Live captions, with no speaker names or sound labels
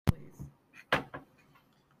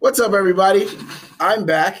What's up, everybody? I'm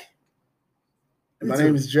back. And my Me too.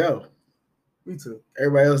 name is Joe. Me too.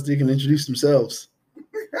 Everybody else, they can introduce themselves.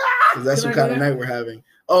 Because that's what kind of night we're having.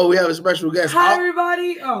 Oh, we have a special guest. Hi,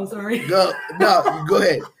 everybody. Oh, sorry. Go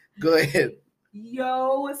ahead. Go ahead.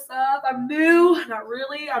 Yo, what's up? I'm new. Not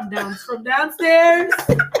really. I'm from downstairs.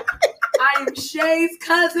 I am Shay's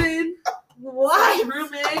cousin. What?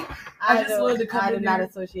 Roommate. I just wanted to come I in did not there.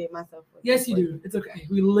 associate myself with Yes, you do. It's okay.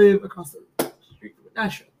 We live across the street.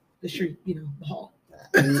 Not street. The street, the hall.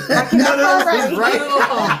 No, that was right.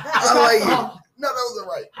 I like it. No, that was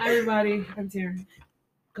right. Hi, everybody. I'm Taryn.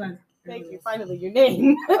 Go ahead. Thank you. Finally, your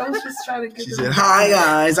name. I was just trying to get She said, "Hi,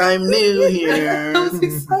 guys. I'm new here." I was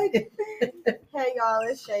excited. Hey, y'all.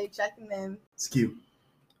 It's Shay checking in. It's cute.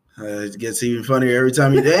 It gets even funnier every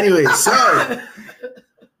time you do. Anyway, so.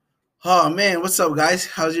 Oh, man. What's up, guys?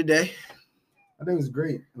 How's your day? I think it was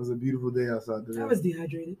great. It was a beautiful day outside today. I was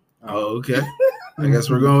dehydrated. Oh, okay. I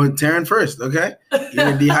guess we're going with Taryn first, okay? You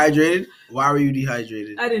were dehydrated. Why were you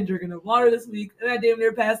dehydrated? I didn't drink enough water this week, and I damn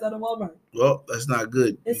near passed out at Walmart. Well, that's not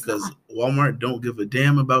good because Walmart don't give a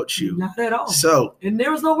damn about you. Not at all. So, and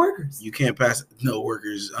there was no workers. You can't pass no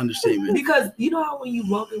workers, understatement. Because you know how when you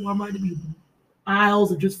walk in Walmart, there be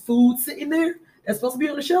aisles of just food sitting there that's supposed to be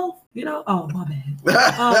on the shelf? Oh, my bad.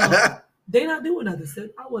 They not doing nothing, so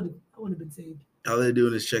I wouldn't have been saved. All they're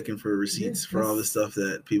doing is checking for receipts for all the stuff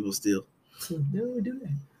that people steal. So they don't even do that.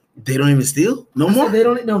 They don't even steal? No more? They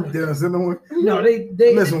don't. No. They don't steal no more? No, they.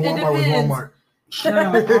 Listen, Walmart was Walmart.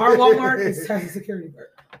 No, our Walmart is has a security guard.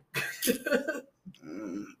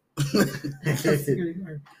 Security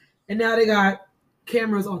guard. And now they got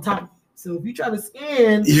cameras on top of it. So if you try to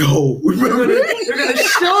scan, they're gonna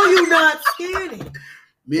show you not scanning.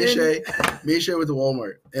 Me and Shay went to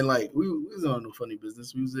Walmart, and we was on no funny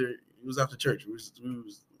business. We was there. It was after church. We was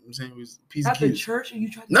P's and Q's. After church, and you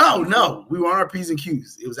tried to No. We were on our P's and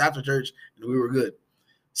Q's. It was after church, and we were good.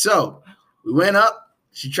 So we went up.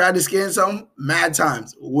 She tried to scan something. Mad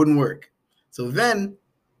times. It wouldn't work. So then,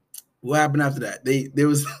 what happened after that? There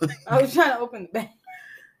was. I was trying to open the bag.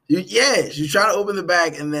 She was trying to open the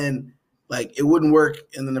bag, and then it wouldn't work.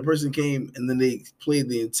 And then the person came, and then they played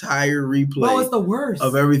the entire replay. Oh, it's the worst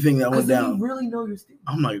of everything that went down. You really know you're stealing.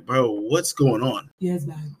 I'm like, bro, what's going on? Yeah, it's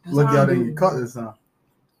bad. That's Look, y'all didn't get caught this time.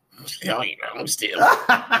 I don't steal.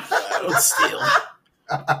 I don't steal.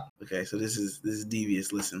 Okay, so this is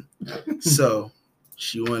devious. Listen. So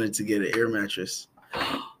she wanted to get an air mattress.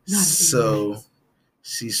 So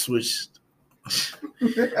she switched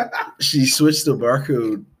the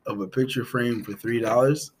barcode of a picture frame for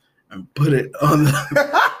 $3 and put it on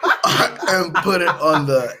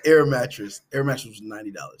the air mattress. Air mattress was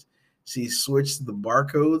 $90. She switched the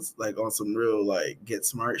barcodes on some real get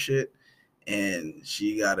smart shit. And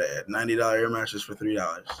she got a $90 air mattress for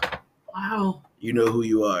 $3. Wow. You know who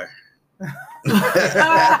you are.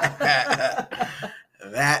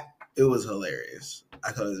 It was hilarious.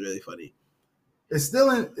 I thought it was really funny. It's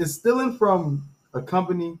stealing from a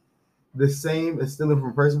company the same as stealing from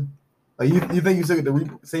a person? You think you took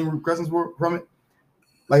the same repercussions from it?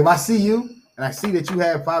 If I see you and I see that you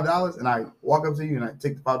have $5 and I walk up to you and I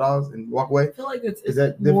take the $5 and walk away. I feel like it's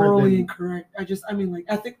that morally incorrect. I think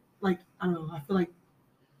I don't know. I feel like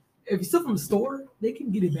if you steal from a store, they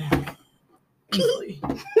can get it back easily.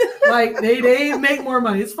 They make more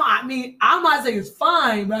money. It's fine. I mean, I'm not saying it's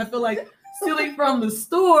fine, but I feel like stealing from the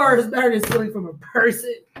store is better than stealing from a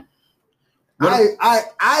person.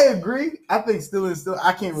 I agree. I think stealing.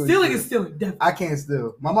 I can't really. Stealing is stealing. Definitely. I can't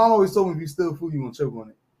steal. My mom always told me if you steal food, you're gonna choke on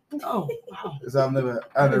it. Oh wow! So I never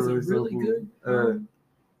really stole food. Good.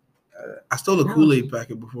 I stole a Kool-Aid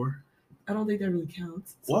packet before. I don't think that really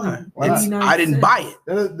counts. Why? I didn't buy it.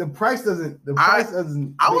 The price doesn't. I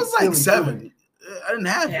was like 7. I didn't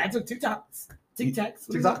have it. Yeah, I took TikToks.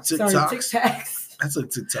 TikToks. Sorry, TikToks. I took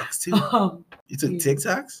TikToks too. You took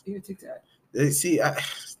TikToks? Yeah, TikTok. See,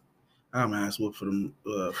 I'm an asshole for them.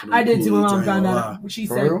 I did too. My mom found out what she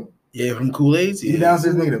said. Real? Yeah, from Kool-Aids. You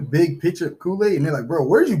downstairs made a big picture of Kool-Aid, and they're like, "Bro,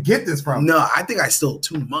 where did you get this from?" No, I think I stole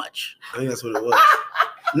too much. I think that's what it was.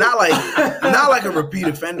 Not like a repeat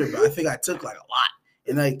offender, but I think I took a lot.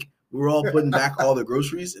 And we were all putting back all the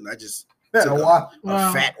groceries, and I just took a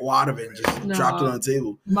fat wad of it and just dropped it on the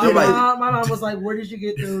table. My mom was like, "Where did you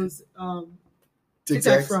get those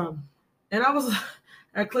TikToks from?" And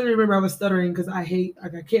I clearly remember I was stuttering because I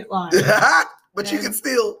can't lie. But you can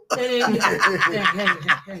steal. Hey,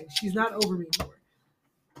 she's not over me anymore.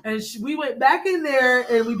 And we went back in there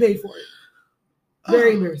and we paid for it.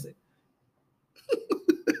 Very embarrassing.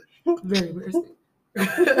 Very embarrassing.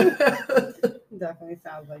 Definitely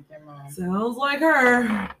sounds like your mom. Sounds like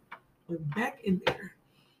her. We're back in there.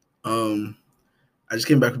 I just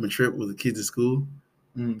came back from a trip with the kids at school.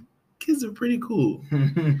 Mm. Kids are pretty cool. See,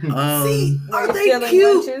 Were are you they stealing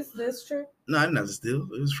cute? lunches this trip? No, I didn't have to steal.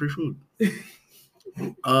 It was free food.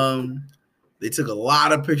 They took a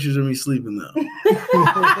lot of pictures of me sleeping though. You're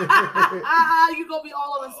gonna be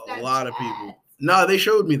all over Snapchat. A lot of people. No, they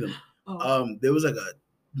showed me them. Oh. There was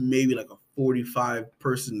maybe a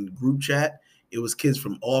 45-person group chat. It was kids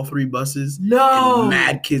from all 3 buses. No. And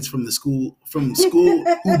mad kids from school who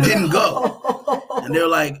didn't go. And they're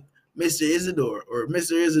like, Mr. Isidore or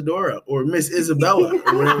Mr. Isadora or Miss Isabella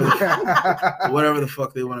or whatever the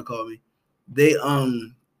fuck they want to call me. They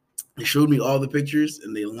showed me all the pictures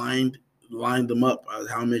and they lined them up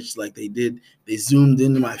how much they did. They zoomed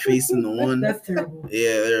into my face in the one. That's terrible.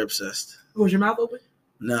 Yeah, they're obsessed. Was your mouth open?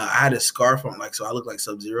 No, I had a scarf on, so I look like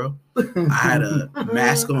Sub-Zero. I had a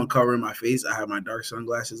mask on covering my face. I had my dark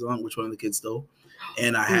sunglasses on, which one of the kids stole.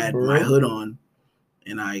 And I had my hood on,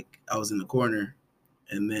 and I was in the corner.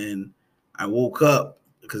 And then I woke up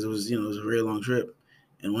because it was a very long trip.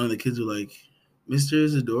 And one of the kids were like, Mr.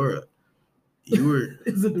 Isadora, you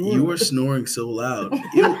were snoring so loud.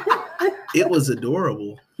 It was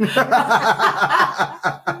adorable.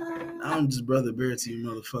 I'm just Brother Bear to you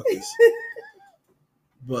motherfuckers.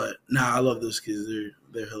 But I love those kids.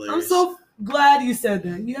 They're hilarious. I'm so glad you said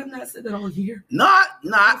that. You have not said that all year. Not.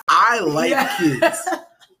 I like kids.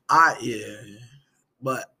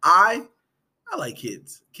 But I like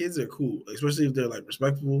kids. Kids are cool, especially if they're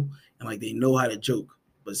respectful and they know how to joke.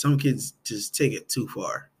 But some kids just take it too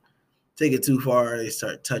far. They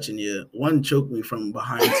start touching you. One choked me from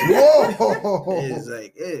behind. It's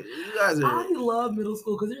you guys are. I love middle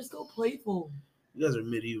school because they're still playful. You guys are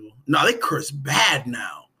medieval. No, they curse bad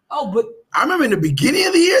now. Oh, but I remember in the beginning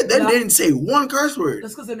of the year, they didn't say one curse word.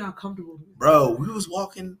 That's because they're not comfortable. Bro, we was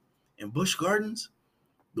walking in Busch Gardens.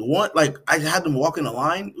 The one, I had them walk in a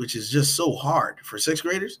line, which is just so hard for 6th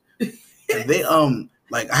graders. And they, I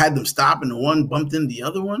had them stop and the one bumped into the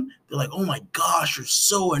other one. They're like, oh my gosh, you're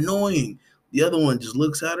so annoying. The other one just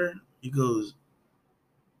looks at her. He goes,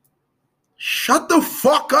 shut the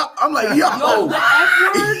fuck up. I'm like, yo.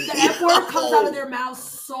 The F word comes out of their mouth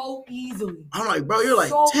so easily. I'm like, bro, you're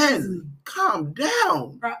so 10. Easily. Calm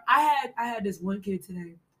down. Bro, I had this one kid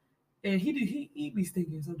today, and he be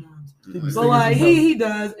stinking sometimes. But he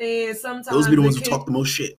does, and sometimes those be the ones who talk the most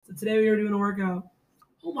shit. So today we were doing a workout.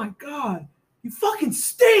 Oh my god, you fucking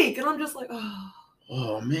stink, and I'm just like,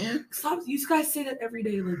 oh man. Stop! You guys say that every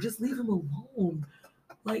day. Just leave him alone.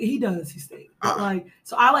 He does. He stinks.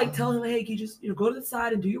 So I tell him, hey, can you just go to the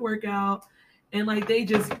side and do your workout, and they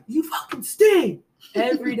just you fucking stink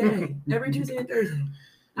every day, every Tuesday and Thursday.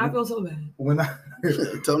 I feel so bad. When I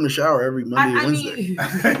tell them to shower every Monday and Wednesday.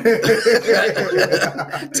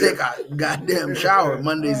 Take a goddamn shower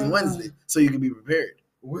Mondays and Wednesdays so you can be prepared.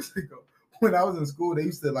 What's it called? When I was in school, they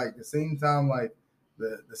used to the same time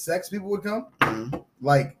the sex people would come,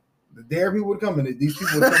 the dare people would come, and these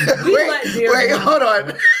people would come. Wait, hold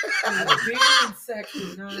on.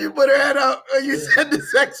 She put her head up and you said the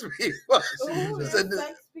sex people. Ooh, said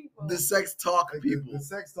sex people. The sex talk people. The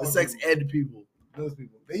sex ed people. Those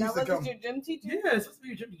people. They used to come. Your gym teacher? Yeah, it's supposed to be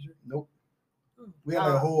your gym teacher. Nope. We had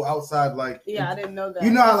a whole outside Yeah, I didn't know that. You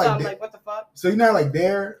know how I'm what the fuck? So you know how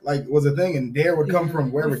Dare was a thing, and Dare would come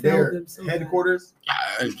from wherever Dare headquarters.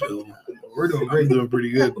 We're doing great. Doing pretty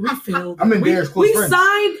good. We failed. I'm in Dare's close friends. We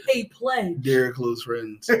signed a pledge. Dare close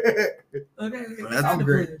friends. Okay. I'm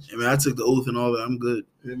great. I took the oath and all that. I'm good.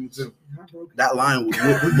 Yeah, me too. That line would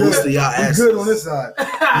whip most of y'all asses. Good on this side.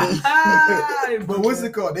 But what's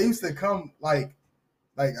it called? They used to come I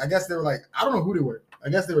guess they were I don't know who they were. I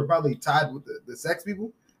guess they were probably tied with the sex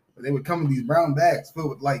people. But they would come in these brown bags filled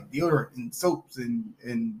with deodorant and soaps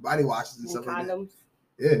and body washes and stuff like that.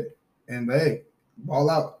 Yeah. And hey, ball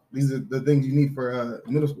out. These are the things you need for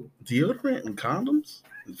middle school. Deodorant and condoms?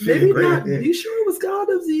 Maybe not. Yeah. You sure it was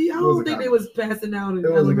condoms? I don't think they was passing out in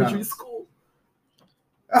elementary school.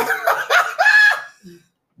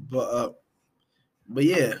 But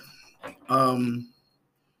yeah.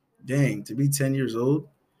 Dang, to be 10 years old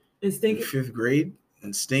and stinking 5th grade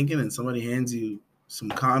and stinking and somebody hands you some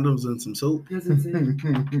condoms and some soap. That's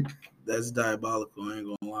insane. That's diabolical. I ain't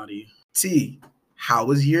gonna lie to you. T, how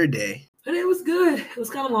was your day? And it was good. It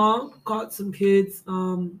was kind of long. Caught some kids,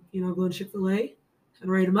 going to Chick-fil-A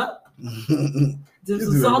and rate them up. Did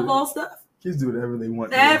some softball stuff. Kids do whatever they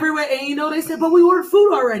want. Everywhere. And they said, but we ordered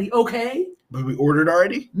food already. Okay. But we ordered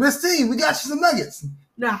already? Miss T, we got you some nuggets.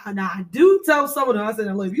 Nah. I do tell some of them. I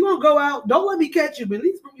said, look, if you want to go out, don't let me catch you, but at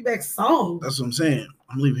least bring me back some. That's what I'm saying.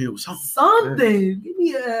 I'm leaving here with something. Something. Give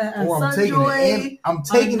me a I'm taking Sunjoy, it. I'm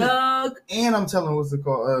taking a nug. And I'm telling what's it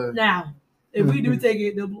called? Now, If we do take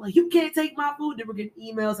it, they'll be like, "You can't take my food." Then we're getting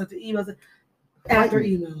emails after emails after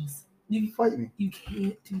emails. You Fight me. You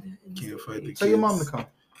can't do that. Can't fight the kids. Tell your mom to come.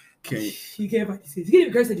 Can't. You can't fight these kids. You can't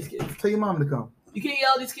even curse at these kids. Tell your mom to come. You can't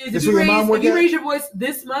yell at these kids. This If where your mom work if you at? raise your voice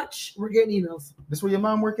this much, we're getting emails. This where your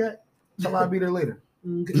mom work at? Tell her I'll be there later.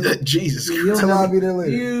 Okay. Jesus Yeah, Christ. Tell her I'll be there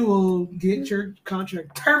later. You will get your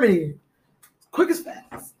contract terminated. Quick as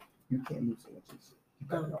fast. You can't move so much. You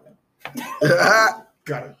got it. Well,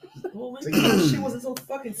 Got it. Well, when that shit wasn't so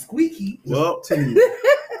fucking squeaky. Continue.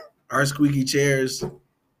 our squeaky chairs,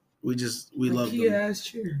 we love them. ass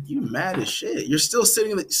chair. You mad as shit. You're still sit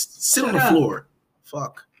on the Shut up. floor.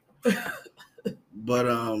 Fuck. But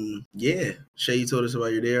yeah. Shay, you told us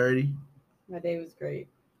about your day already. My day was great.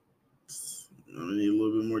 I need a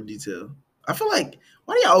little bit more detail. I feel like,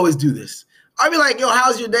 why do y'all always do this? I'll be like, yo,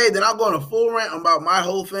 how's your day? Then I'll go on a full rant about my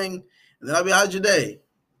whole thing. And then I'll be, how's your day?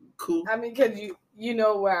 Cool. I mean, because you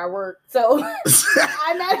know where I work. So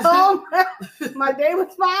I'm at home. My day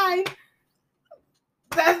was fine.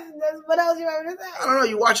 That's what else you want me to I say? don't know.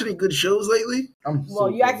 You watch any good shows lately?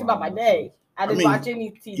 Well, you asked about my day. I didn't watch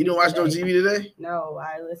any TV. You didn't watch no today. TV today? No,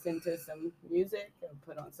 I listened to some music. I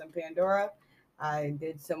put on some Pandora. I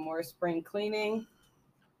did some more spring cleaning.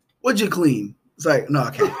 What'd you clean? It's like, no,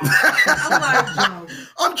 I can't. I'm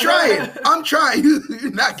like, I'm trying.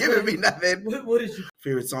 You're not giving me nothing. what is your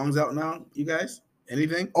Favorite songs out now, you guys?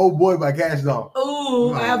 Anything? Oh Boy by Cash Doll.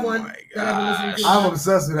 Oh, I have one my that I've been listening to. I'm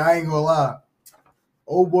obsessed with it. I ain't gonna lie.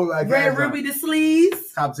 Oh Boy by Cash Red Doll. Ruby the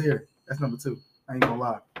Sleeves. Top tier. That's number 2. I ain't gonna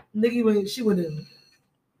lie. Nikki she went in.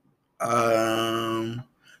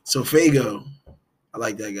 So Fago. I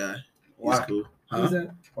like that guy. Why? He's cool. Who's Huh?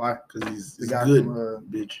 that? Why? Because he's The guy good, from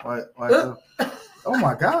bitch. why oh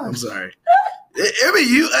my God. I'm sorry. It be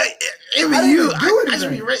you. It be I didn't you. even do I should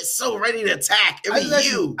be anything. so ready to attack. It be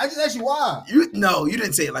you. I just asked you why. You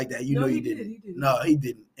didn't say it like that. You know you didn't. He did. No, he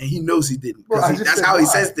didn't. And he knows he didn't. Bro, 'Cause I he- just that's said how he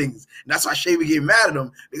why. says things. And that's why Shay be getting mad at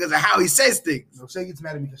him because of how he says things. No, Shay gets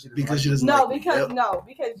mad at me because she doesn't Because like she it. doesn't No, like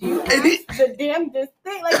because me. you And he- asked the damnedest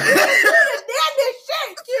thing. Like, you the damnedest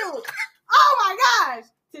shit, Q. Oh my gosh.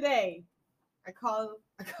 Today, I called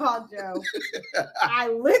Joe. I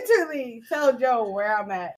literally tell Joe where I'm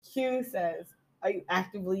at. Q says, "Are you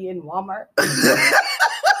actively in Walmart?"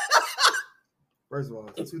 First of all,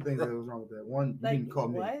 there's 2 things that was wrong with that. One, you Like, didn't call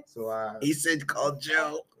me. what? So I He said call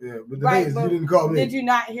Joe. yeah, but the Right, thing is but you didn't call me. Did you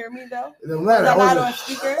not hear me though? It doesn't Was matter. I not wasn't- on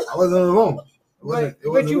speaker? I wasn't on the phone.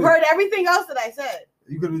 But you heard everything else that I said.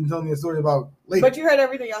 You could have been telling me a story about later. But you heard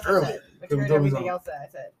everything else I Early. said. But you Could've heard told me everything something. else that I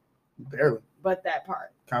said. Barely. But that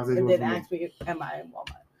part. Conversation And was then for me. asked me, am I in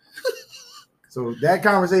Walmart? So that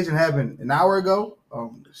conversation happened an hour ago.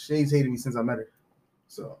 Shay's hated me since I met her.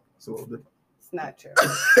 So it's a little different. It's not true.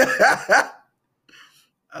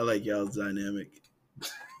 I like y'all's dynamic.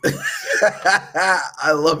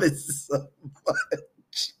 I love it so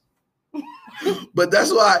much. But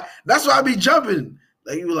that's why I be jumping.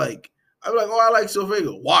 Like you like, I'm like, oh, I like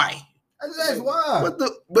Sofego. Why? I just asked why.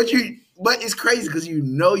 But it's crazy because you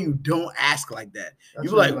don't ask like that. Y'all You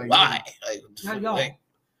be like, treat me why? Not y'all.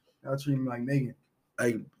 Y'all treat me like Megan.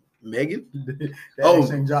 Like Megan? That Oh.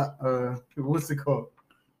 exchange job. What's it called?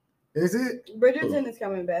 Is it? Bridgerton is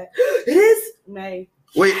coming back. It is. May.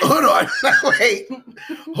 Wait, hold on. Wait,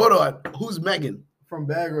 hold on. Who's Megan? From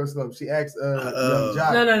Bad Girl Club. She asked Uh, young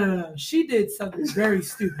Jock. No. She did something very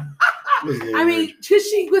stupid. Who's I mean,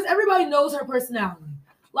 because everybody knows her personality.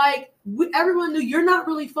 Like, everyone knew you're not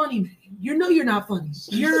really funny, man. You know you're not funny.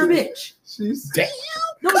 You're a bitch. She's damn.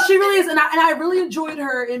 No, she really is, and I really enjoyed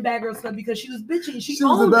her in Bad Girls Club because she was bitchy. She was the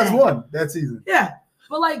owned best that. one that season. Yeah,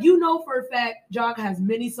 but like for a fact, Jock has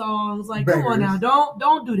many songs. Like, come on Bangers. now,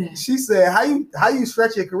 don't do that. She said, how you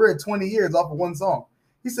stretch your career 20 years off of one song?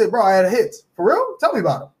 He said, bro, I had a hit. For real? Tell me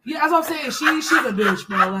about it. Yeah, that's what I'm saying. She's a bitch,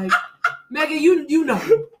 bro. Like, Megan, you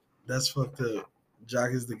know, That's fucked up.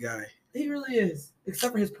 Jock is the guy. he really is,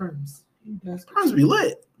 except for his perms. That's Must be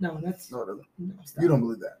lit. No, that's No, no, no, stop. you don't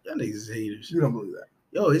believe that. Y'all niggas is haters. You don't believe that.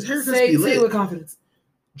 Yo, his haircuts say be say it lit. with confidence.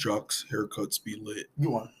 Jock's haircuts be lit.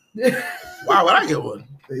 You want. Why would I get one?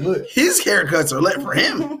 They lit. His haircuts are lit for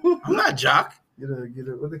him. I'm not Jock. Get a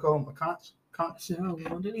what they call them? A conch? Conch? Shit, I don't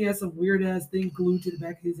know. Then he has some weird ass thing glued to the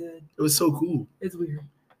back of his head. It was so cool. It's weird.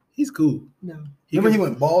 He's cool. No, Remember he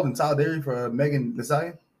went bald in solidarity for Megan Thee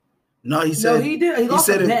Stallion? No, he said. no, he did. He lost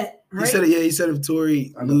said a it- bet. Right? He said it. Yeah, he said if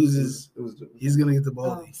Tory I know. loses, It was he's gonna get the Oh,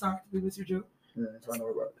 baldy. sorry, we missed your joke. yeah, so I know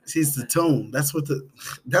about it. See, it's the tone. That's what the.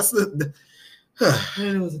 That's the. I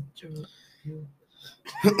didn't know it was a joke.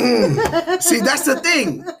 See, that's the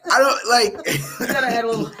thing. I don't like. You gotta add a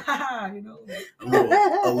little ha, like,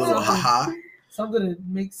 a little haha. something that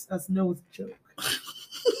makes us know it's a joke.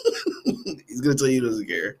 He's gonna tell you he doesn't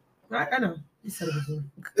care. I know. You said it before.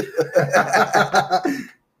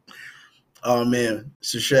 Oh man,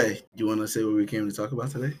 so Shay, you want to say what we came to talk about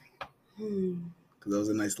today? Hmm. Because that was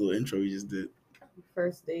a nice little intro we just did.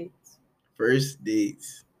 First dates. First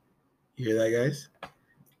dates. You hear that, guys?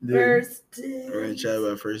 First We're gonna chat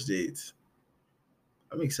about first dates.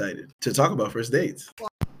 I'm excited to talk about first dates.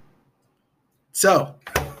 So,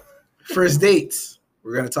 first dates.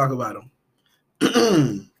 We're gonna talk about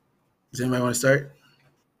them. Does anybody want to start?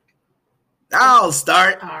 I'll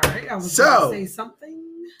start. All right. I was So- going to say something.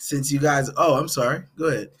 Since you guys, I'm sorry. Go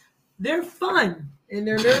ahead. They're fun and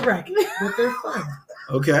they're nerve-wracking, but they're fun.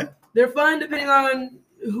 Okay. They're fun depending on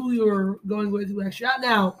who you're going with, who actually out.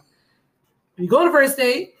 Now, when you go on a first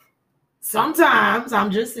date, sometimes, I'm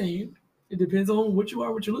just saying, it depends on what you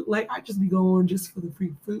are, what you look like. I just be going just for the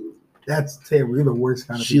free food. That's terrible. You're the worst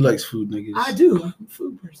kind of She likes food, niggas. I do. I'm a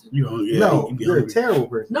food person. You hungry? No, you be you're a hungry. No, terrible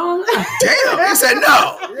person. I'm not. Damn, he said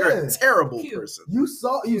no. You're Yeah. a terrible Cute. person.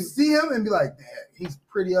 You see him and be like, "Damn, he's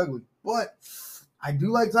pretty ugly," but I do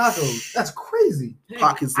like tacos. That's crazy. Hey,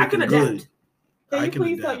 Pockets I can looking adapt. good. Can I you can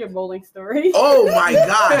please tell adapt. your bowling story? Oh my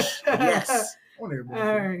gosh. Yes. I want everybody All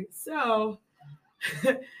to- right. So,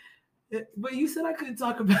 but you said I couldn't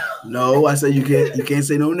talk about. No, I said you can't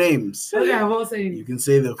say no names. Okay, I won't say anything. You can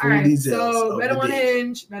say the full All right, details. so of met the him on date.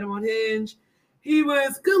 Hinge. Met him on Hinge. He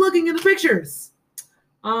was good looking in the pictures.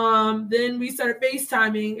 Then we started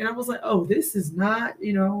FaceTiming, and I was like, "Oh, this is not,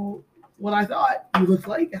 what I thought you looked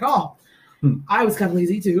like at all." I was kind of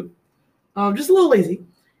lazy too, just a little lazy.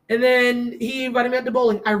 And then he invited me out to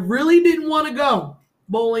bowling. I really didn't want to go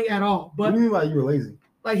bowling at all, What but do you mean by you were lazy?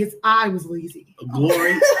 like his eye was lazy.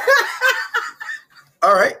 Glory.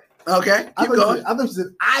 All right. Okay. I Keep thought, going. you said, I thought you said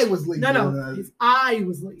I was lazy. No, his eye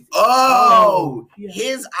was lazy. Oh, Yeah.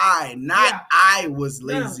 his eye, not Yeah. I was No,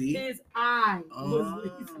 lazy. his eye was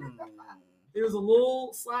lazy. Oh. There was a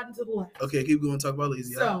little sliding to the left. Okay, keep going. Talk about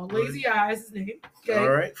lazy eye. So, Lazy Eye is his name. Okay. All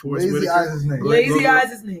right. Forrest Lazy Whitaker. Eye is his name. Go ahead, Lazy go Eye ahead.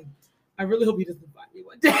 is his name. I really hope he doesn't find me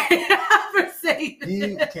one day for saying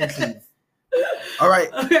He that. can't see. All right.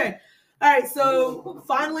 Okay. All right. So,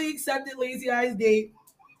 finally accepted Lazy Eye's date.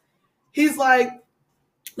 He's like,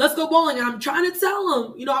 let's go bowling. And I'm trying to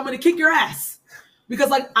tell him, I'm going to kick your ass.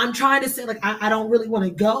 Because, I'm trying to say, I don't really want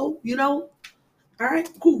to go, All right,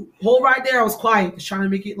 cool. Hold right there. I was quiet. Just trying to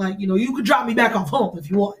make it you could drop me back off home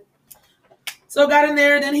if you want. So got in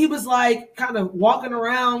there. Then he was kind of walking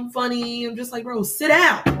around funny. I'm just like, bro, sit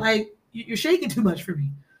down. You're shaking too much for me.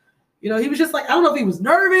 He was just I don't know if he was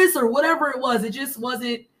nervous or whatever it was. It just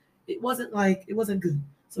wasn't, it wasn't good.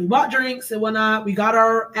 So we bought drinks and whatnot. We got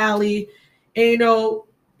our alley. And,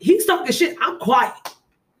 he's talking shit. I'm quiet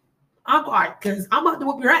because I'm about to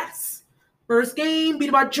whoop your ass. First game, beat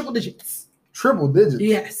him by triple digits. Triple digits.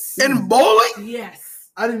 Yes. In bowling? Yes.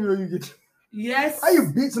 I didn't know you get. Yes. How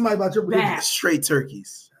you beat somebody by triple Bad. digits? Straight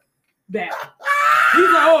turkeys. Bad. He's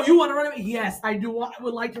like, oh, you want to run it back? Yes, I do. I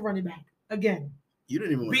would like to run it back again. You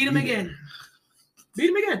didn't even want Beat to him be again. Beat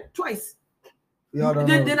him again twice. Y'all don't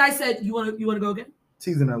Then, know. then I said, you want to go again?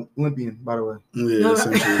 She's an Olympian, by the way. there. Yeah, No.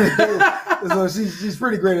 essentially. So she's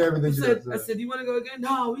pretty great at everything she does. I said, you want to go again?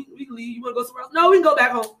 No, we can leave. You want to go somewhere else? No, we can go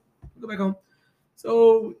back home. Go back home.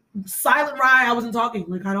 So silent ride. I wasn't talking.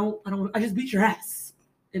 I just beat your ass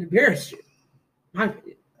and embarrassed you. My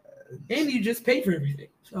opinion. And you just paid for everything.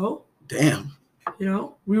 So, Damn.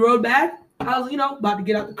 we rode back. I was, about to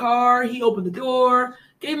get out the car. He opened the door,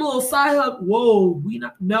 gave him a little side hug. Whoa, we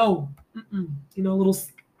not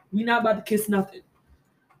about to kiss nothing.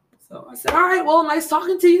 So I said, all right, well, nice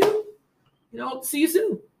talking to you. See you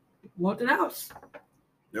soon. Walked in the house.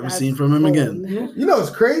 Never That's seen from him cold. again. Yeah. You know it's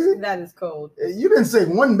crazy? That is cold. You didn't say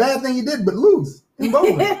one bad thing you did, but lose in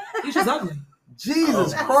bowling. He's just ugly.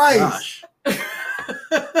 Jesus Oh my Christ. gosh.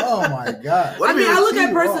 Oh my God. What I mean, I look at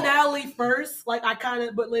you wrong. personality first. But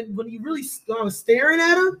when you really start staring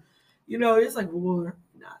at him, it's like, well,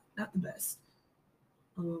 not the best.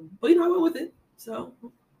 But I went with it. So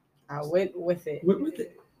I went with it. went with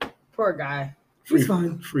it. Poor guy. He's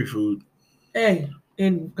fine. Free food. Hey,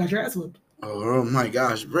 and got your ass whipped. Oh my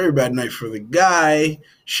gosh, very bad night for the guy.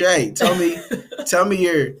 Shay, tell me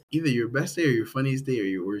either your best day or your funniest day or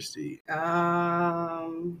your worst day.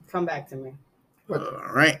 Come back to me. All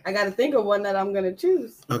right. I got to think of one that I'm gonna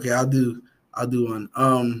choose. Okay, I'll do one.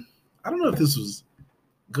 I don't know if this was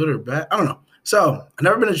good or bad. I don't know. So I've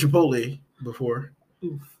never been to Chipotle before.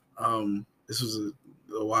 Oof. This was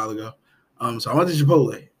a while ago. So I went to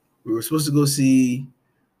Chipotle. We were supposed to go see.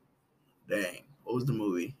 Dang, what was the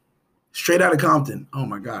movie? Straight Outta Compton. Oh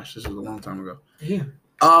my gosh, this was a long time ago. Damn.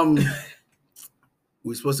 We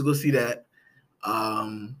were supposed to go see that.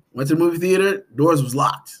 Went to the movie theater. Doors was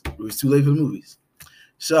locked. It was too late for the movies.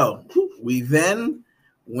 So we then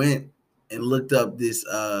went and looked up this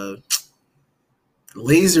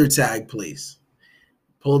laser tag place.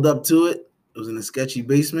 Pulled up to it. It was in a sketchy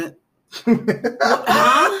basement.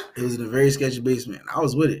 It was in a very sketchy basement. I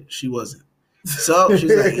was with it. She wasn't. So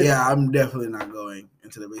she's like, yeah, I'm definitely not going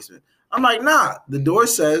into the basement. I'm like, nah. The door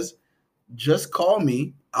says, just call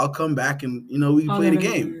me. I'll come back and, we can play the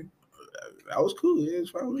game. That was cool. Yeah, it was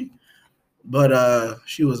fine with me. But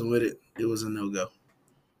she wasn't with it. It was a no-go.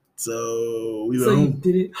 So we went home. You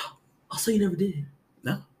did it? Oh, so you never did it?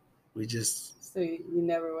 No. We just... So you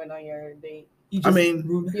never went on your date? You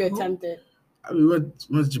attempted. We went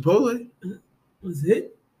to Chipotle. Was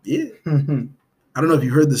it? Yeah. I don't know if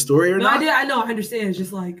you heard the story or not. I did. I know. I understand. It's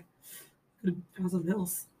just like, could have found something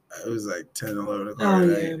else. It was like 10, 11 o'clock. Oh,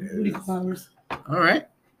 yeah. Booty call hours. All right.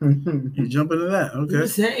 You jump into that. Okay.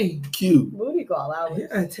 Just saying. Cute. Booty call hours.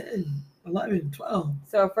 Yeah, 10, 11, 12.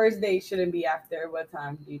 So a first date shouldn't be after what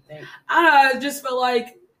time do you think? I don't know. I just felt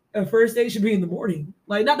like a first date should be in the morning.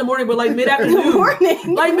 Like, not the morning, but like mid-afternoon.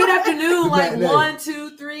 Morning. Like mid-afternoon, like 1,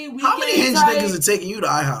 2, 3 weekends. How many hinge niggas are taking you to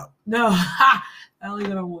IHOP? No. I only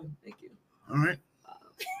got on one. Thank you. All right.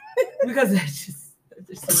 Because that's just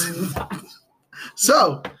so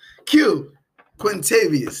So, Q,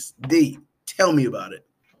 Quintavious, date. Tell me about it.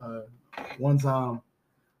 One time,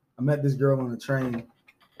 I met this girl on a train,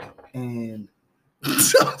 and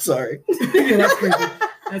I'm sorry. Yeah, that's crazy.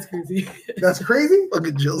 That's crazy. That's crazy?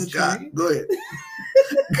 Fucking Jill Scott. Go ahead.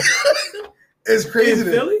 It's crazy. In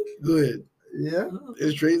Philly? Go ahead. Yeah.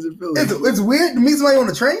 It's trains in Philly. It's weird to meet somebody on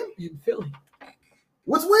a train? In Philly.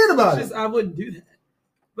 What's weird about it? I wouldn't do that.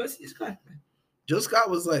 But it's kind of... Jill Scott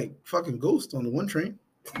was like fucking Ghost on the one train.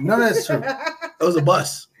 None of that's true. That was a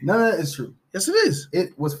bus. None of that is true. Yes, it is.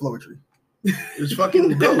 It was Floetry. It was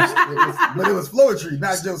fucking Ghost. But it was Floetry,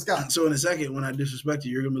 not Jill Scott. So in a second, when I disrespect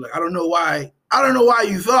you, you're gonna be like, I don't know why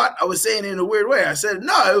you thought I was saying it in a weird way. I said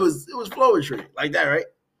no, it was Floetry. Like that, right?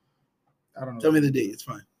 I don't know. Tell me the date, it's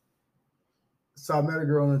fine. So I met a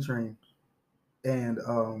girl on the train, and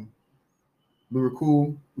we were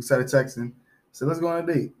cool. We started texting. I said, let's go on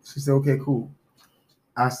a date. She said, okay, cool.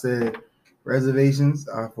 I said, reservations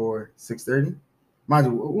are for 6:30. Mind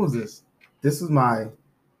you, what was this? This was my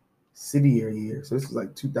city year. So this was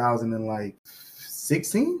like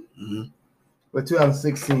 2016? Mm-hmm. But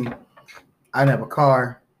 2016, I didn't have a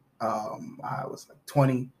car. I was like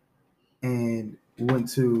 20, and we went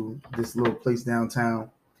to this little place downtown.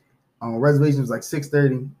 Reservation was like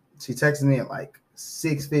 6:30. She texted me at like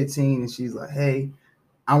 6:15, and she's like, hey,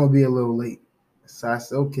 I'm going to be a little late. So I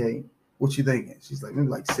said, okay, what you thinking? She's like, maybe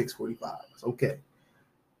like 6:45. I said, okay.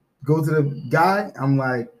 Go to the guy. I'm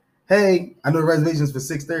like, hey, I know the reservation's for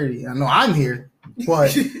 6:30. I know I'm here,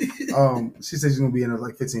 but she said she's going to be in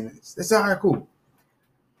like 15 minutes. They said, all right, cool.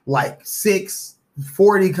 Like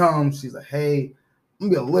 6:40 comes. She's like, hey, I'm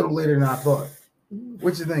going to be a little later than I thought.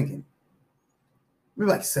 What you thinking?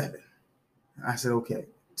 Maybe like 7. I said, okay.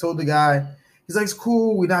 Told the guy. He's like, it's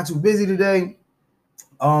cool. We're not too busy today.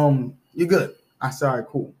 You're good. I said, all right,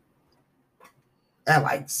 cool. At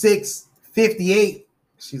like 6:58,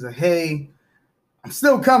 she's like, hey, I'm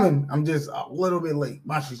still coming. I'm just a little bit late.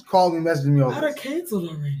 She's called me, messaging me all I'd have canceled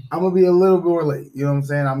already. I'm going to be a little more late. You know what I'm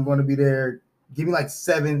saying? I'm going to be there. Give me like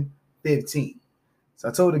 7:15. So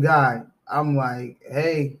I told the guy, I'm like,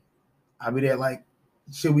 hey, I'll be there like,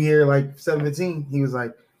 should we hear like 7:15? He was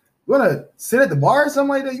like, you want to sit at the bar or something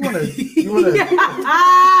like that? You want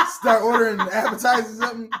to start ordering appetizers or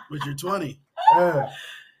something? But you're 20. I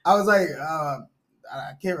was like,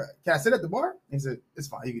 can I sit at the bar? He said, it's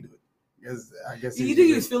fine. You can do it. I guess You think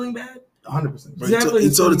he was feeling bad? 100%. Exactly. He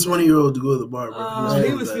told a 20-year-old to go to the bar. Bro.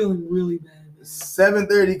 He was feeling really bad.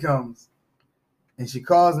 7:30 comes, and she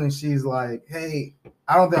calls me. And she's like, hey,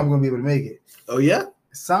 I don't think I'm going to be able to make it. Oh, yeah?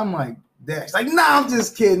 So I'm like, that. She's like, nah, I'm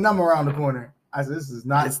just kidding. I'm around the corner. I said, this is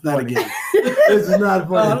not It's funny. not a game. This is not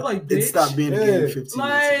funny. I'm like, It stopped being a game 15 minutes ago.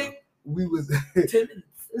 like We was 10 minutes.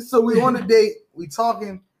 so we on a date, we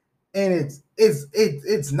talking, and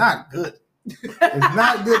it's not good. It's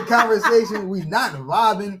not good conversation. We not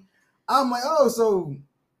vibing. I'm like, oh, so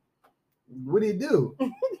what do you do?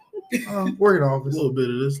 Work in the office. A little bit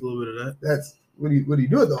of this, a little bit of that. That's what do you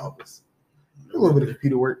do at the office? A little bit of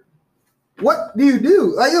computer work. What do you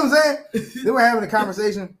do? Like, you know what I'm saying? Then we're having a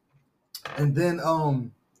conversation, and then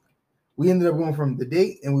we ended up going from the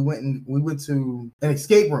date, and we went to an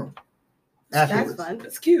escape room afterwards. That's fun.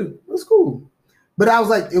 That's cute. It was cool, but I was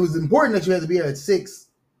like, it was important that you had to be there at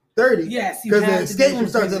 6:30. Yes, you because the had to escape be room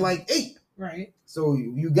starts there. at like 8. Right. So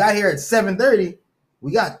you got here at 7:30.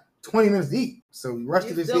 We got 20 minutes to eat. So we rushed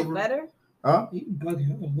to You the feel escape room. better? Huh? You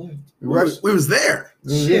bugging. I left. We was there.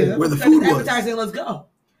 Shit, Yeah. Where the that's food was. advertising. Let's go.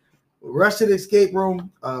 Rushed to the escape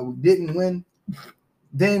room. We didn't win.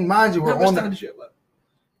 Then, mind you, How we're much on time the. did you have?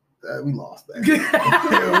 We lost that.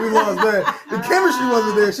 Yeah, we lost that. The chemistry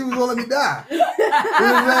wasn't there. She was gonna let me die. You know what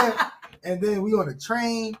I'm saying? And then we on the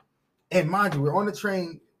train, and mind you, we're on the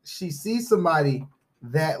train. She sees somebody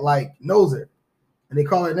that like knows her, and they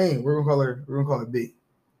call her name. We're gonna call her B.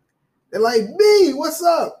 They're like, B, what's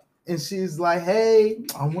up? And she's like, hey,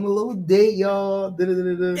 I want a little date, y'all.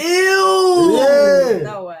 Da-da-da-da-da. Ew. Yeah.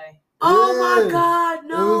 No way. Oh Yeah. my God,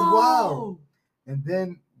 no. It was wild. And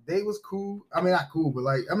then they was cool. I mean, not cool, but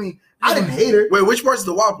like, I mean, I didn't hate her. Wait, which part's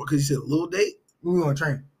the wild part? Because you said a little date? We were on a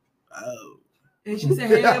train. Oh. And she said,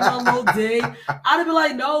 hey, I'm on a little date. I'd have been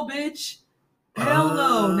like, no, bitch. Hell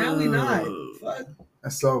no. Now we not. Fuck.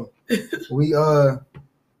 And so we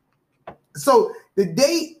so the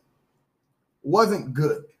date wasn't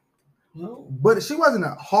good. No. But she wasn't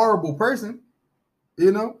a horrible person,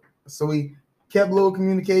 you know? So we kept a little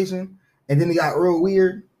communication, and then it got real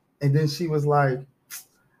weird. And then she was like,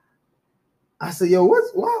 I said, yo,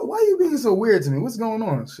 why are you being so weird to me? What's going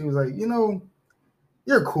on? She was like, you know,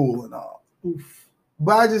 you're cool and all. Oof.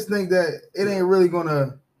 But I just think that it ain't really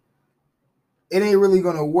gonna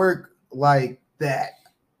work like that.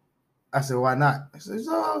 I said, why not? I said,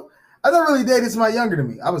 so I never really dated somebody younger than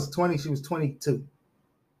me. I was 20, she was 22.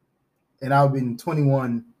 And I've been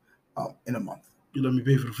 21 in a month. You let me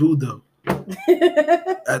pay for the food, though.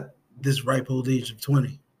 At this ripe old age of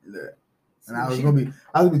 20. Yeah. And I was gonna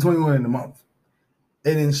be 21 in a month.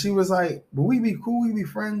 And then she was like, but we be cool, we be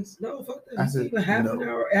friends. No, fuck that. I I said, said, half no. an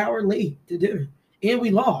hour late to dinner. And we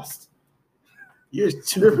lost. You're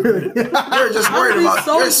just worried about.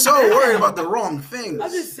 You're so worried about the wrong things. I'm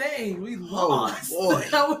just saying, we lost. Oh, boy.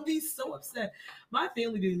 I would be so upset. My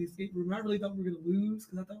family did an escape room. I really thought we were gonna lose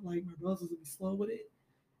because I thought like my brothers was gonna be slow with it.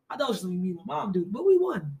 I thought it was just gonna be me and my mom do, but we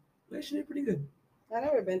won. We actually did pretty good. I've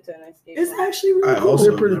never been to an escape It's room. actually really I cool. also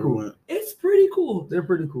They're pretty never cool. went. It's pretty cool. They're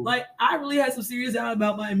pretty cool. Like I really had some serious doubt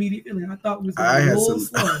about my immediate family. I thought it was I a had little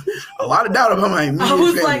some slow. a lot of doubt about my immediate I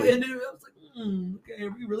was family. like, and then I was like, okay,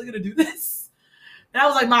 are we really gonna do this? And I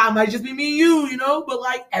was like, Mom, it might just be me and you know, but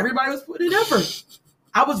like everybody was putting in effort.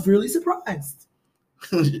 I was really surprised.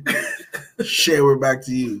 Shay, we're back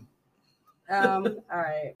to you. All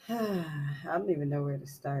right. I don't even know where to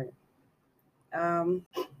start.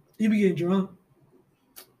 You be getting drunk.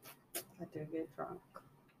 I do get drunk.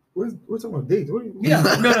 We're talking about dates. What are you, Yeah,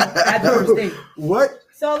 no, at the first date. What?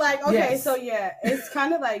 So like, okay, Yes. so yeah, it's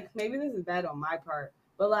kind of like maybe this is bad on my part,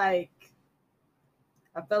 but like,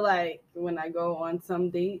 I feel like when I go on some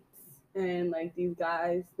dates and like these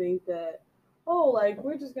guys think that, oh, like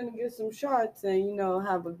we're just gonna get some shots and you know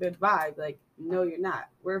have a good vibe. Like, no, you're not.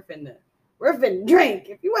 We're finna drink.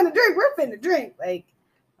 If you want to drink, we're finna drink. Like,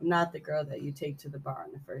 I'm not the girl that you take to the bar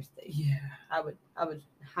on the first date. Yeah. I would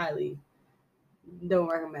highly don't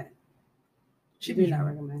recommend. She Do be not drunk.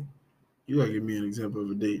 recommend. You gotta give me an example of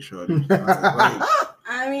a date, shorty. Like,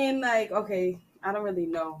 I mean, like, okay, I don't really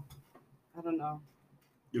know. I don't know.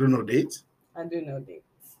 you don't know dates? I do know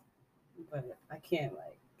dates, but I can't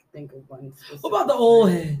like think of one specific. What about the old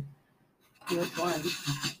head? Which one?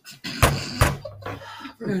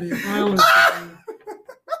 Forgot it. I don't know.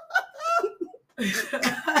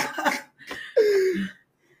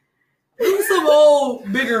 It was some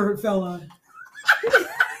old, bigger fella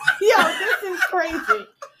Yo, this is crazy.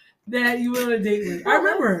 that you went on a date with. I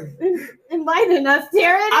remember. Enlighten us,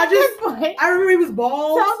 Taryn. I At this just- point. I remember he was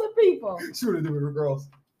bald. Tell the people. She would have done it with girls.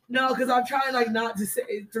 No, because I'm trying like not to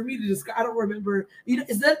say for me to describe. I don't remember. You know,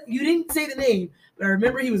 is that you didn't say the name, but I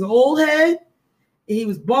remember he was an old head. And he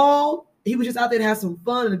was bald. He was just out there to have some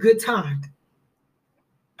fun and a good time.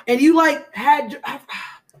 And you like had. I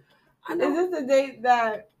know. Is this the date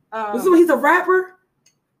that? So he's a rapper.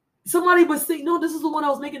 Somebody was saying, no, this is the one I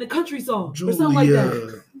was making a country song or something like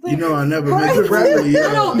that. You know I never Right. met Julia.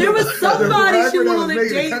 No, there was somebody she went on a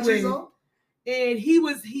making date country with, song? and he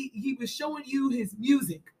was showing you his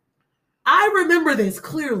music. I remember this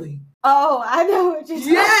clearly. Oh, I know what you're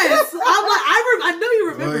talking Yes, I'm like I know you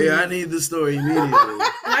remember. Oh yeah, I this. need the story immediately. And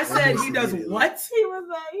I said Almost he does immediately. what? He was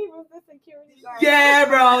the security guard. Yeah,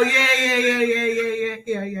 bro.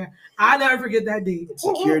 Yeah. I never forget that date.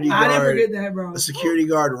 Security I didn't guard. forget that, bro. A security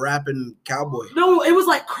guard rapping cowboy. No, it was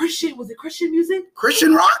like Christian. Was it Christian music?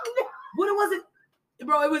 Christian rock? What was it,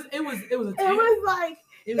 bro? It was a. It was like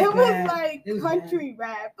It it was bad. like It was country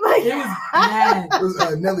rap. Like It was bad. It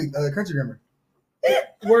was Nelly, country grammar.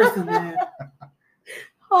 Worse than that.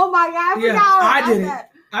 Oh my god, I Yeah, forgot all I about did it. that.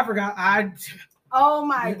 I forgot. Oh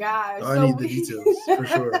my gosh. Oh, I need the details for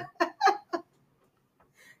sure.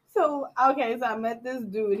 So I met this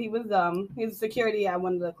dude. He was security at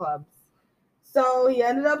one of the clubs. So he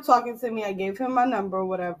ended up talking to me. I gave him my number,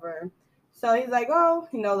 whatever. So he's like, oh,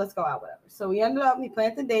 let's go out, whatever. So he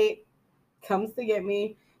planned the date, comes to get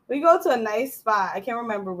me. We go to a nice spot. I can't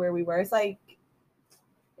remember where we were.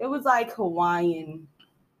 It was like Hawaiian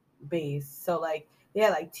based. So like they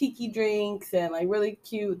had like tiki drinks and like really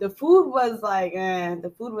cute. The food was like,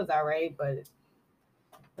 the food was all right, but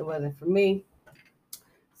it wasn't for me.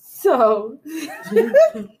 So,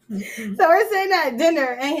 so we're sitting at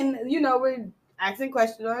dinner and, we're asking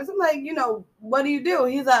questions. I'm like, what do you do?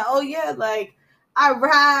 He's like, oh yeah, like I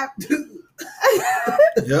rap.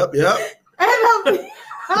 Yep. And I'm like,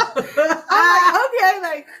 okay,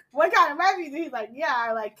 like what kind of rap you do? He's like, yeah,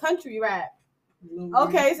 I like country rap.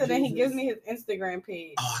 Okay, so then he gives me his Instagram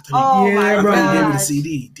page. Oh my God! I gave him the gosh.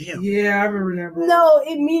 CD. Damn. Yeah, I remember that. Bro. No,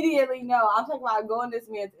 immediately no. I'm talking about going this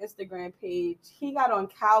man's Instagram page. He got on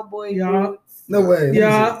cowboy boots. No way.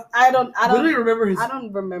 Yeah, I don't really remember his. I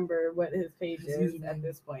don't remember what his page is at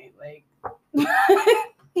this point. Like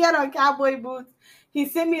he had on cowboy boots. He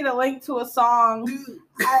sent me the link to a song.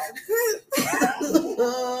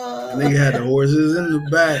 Nigga had the horses in the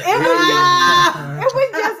back. It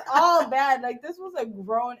was just all bad. Like this was a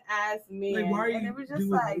grown ass man, Like, why are and you it was just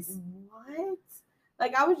doing like, this? what?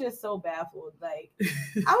 Like I was just so baffled. Like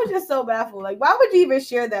Like why would you even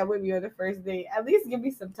share that with me on the first date? At least give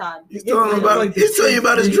me some time. He's telling you about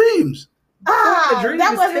his dreams. The dream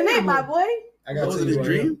That is wasn't it, terrible. my boy. I got Was to it a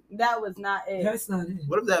dream? That was not it. That's not it.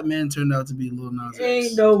 What if that man turned out to be Lil Nas X?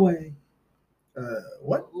 Ain't no way.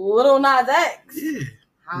 What? Little Nas X. Yeah.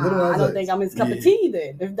 Lil Nas I don't X. think I'm his cup Yeah. of tea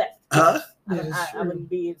then. If that, Huh? I wouldn't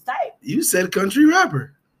be his type. You said country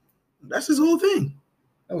rapper. That's his whole thing.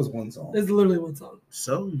 That was one song. There's literally one song.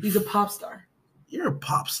 So He's a pop star. you're a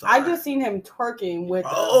pop star. I just seen him twerking with a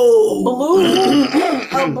Oh.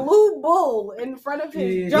 blue bull in front of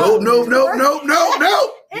his Yeah. junk. No. In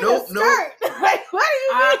a skirt. Like, what do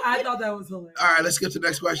you mean? I thought that was hilarious. All right, let's get to the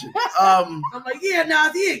next question. I'm like, yeah,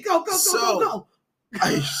 Nas, yeah, go. So-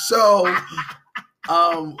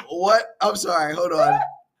 What? I'm sorry. Hold on.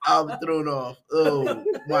 I'm thrown off. Oh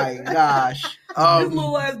my gosh. His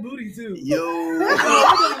little ass booty too. Yo. Little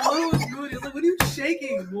booty. I was like, what are you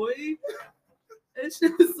shaking, boy? That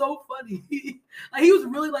shit was so funny. Like he was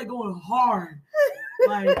really like going hard.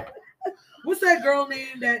 Like, what's that girl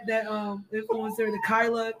name that influencer? The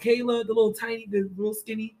Kayla, the little tiny, the little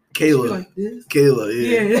skinny. She be Kayla. like this. Kayla,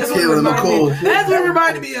 yeah. Yeah, that's what Kayla reminded Nicole. me. That's what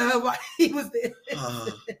reminded me of why he was there.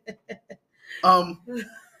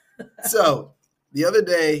 So the other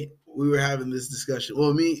day we were having this discussion.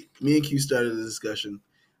 Well, me and Q started the discussion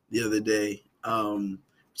the other day. Talking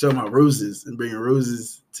about roses and bringing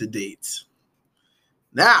roses to dates.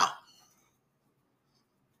 Now,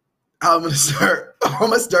 I'm gonna start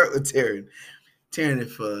with Taryn. Taryn,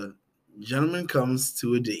 if a gentleman comes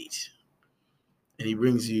to a date and he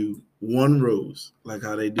brings you one rose, like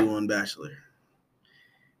how they do on Bachelor,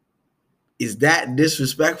 is that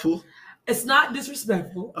disrespectful? It's not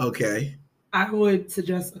disrespectful. Okay. I would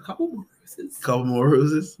suggest a couple more roses. Couple more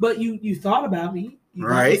roses. But you thought about me. You thought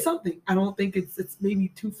Right. of something. I don't think it's maybe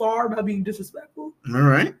too far about being disrespectful. All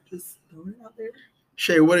right. Just throwing it out there.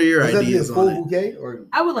 Shay, what are your Does that be a ideas full on it? bouquet, or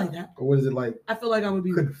I would like that. what is it like? I feel like I would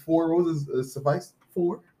be Could 4 roses suffice?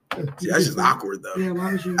 4. See, that's just awkward, though. Yeah,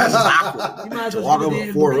 why would you? That's just awkward. You might as To well walk do the over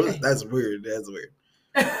damn 4 bouquet. roses. That's weird.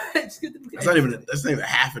 Just get the bouquet. That's not even a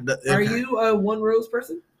half a dozen. Are you a one rose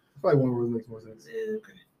person? Probably 1 rose makes more sense.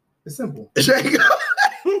 Okay. It's simple. Shay,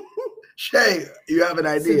 Shay, you have an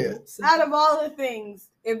idea. Simple. Out of all the things,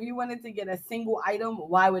 if you wanted to get a single item,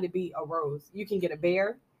 why would it be a rose? You can get a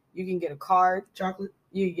bear, you can get a card, Chocolate.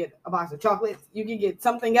 you can get a box of chocolates, you can get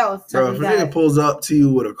something else. Bro, if a nigga pulls up to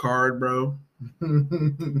you with a card, bro,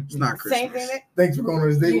 it's not Christmas. Same thing that Thanks for going on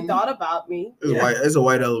this date. you with thought about me. It's a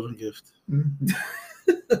white elephant gift. me.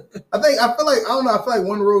 I feel like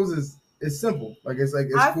 1 rose is simple. Like it's I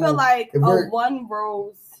cool. feel like If a we're- one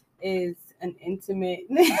rose is an intimate.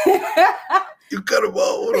 You cut him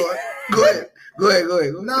off. Hold on. Go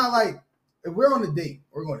ahead. Nah, like if we're on a date,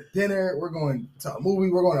 we're going to dinner, we're going to a movie,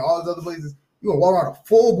 we're going to all these other places. You gonna walk around a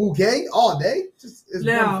full bouquet all day? Just it's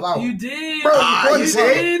one Now flower. you did. Bro, you you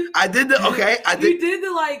did? I did the You did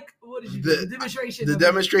the like. What did you do? The demonstration. The of it.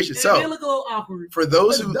 demonstration. It So did look a little awkward. for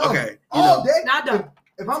those It's who dumb. okay, all day. Not done.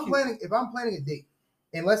 If I'm planning a date,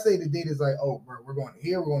 and let's say the date is like, oh, bro, we're going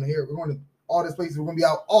here, we're going here, we're going to all these places, we're gonna be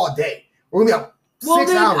out all day. We're gonna be out Well,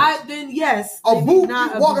 6 hours. then yes. A maybe bouquet,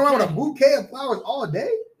 not walking around with a bouquet. bouquet of flowers all day?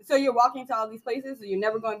 So you're walking to all these places, so you're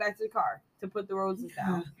never going back to the car to put the roses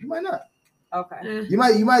down. You might not. Okay. Eh. You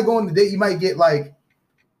might go on the date. You might get like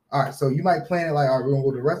All right, so you might plan it like, all right, we're gonna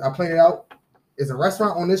go to the rest. I plan it out. It's a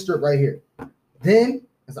restaurant on this strip right here. Then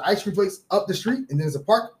there's an ice cream place up the street, and then there's a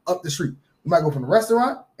park up the street. You might go from the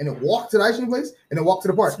restaurant and then walk to the ice cream place and then walk to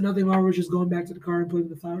the park. So nothing wrong with just going back to the car and putting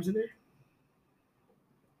the flowers in there?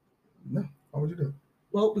 No, why would you do it?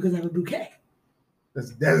 Well, because I have a bouquet.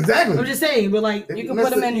 That's exactly. I'm just saying, but like You can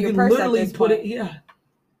put them in you your can purse. literally At this put point. it, yeah,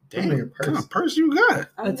 Put them in your What kind purse. of purse you got?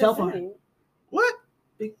 I'm a just telephone. saying. What?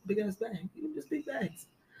 big ass bag. You can just big bags.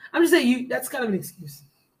 I'm just saying, that's kind of an excuse.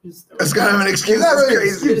 That's kind of an excuse. It's not That's really an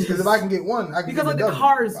crazy. excuse because if I can get one, I can because get like a the dozen.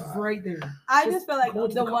 car is Wow. right there. I just feel like go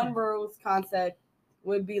to the the one car. rose concept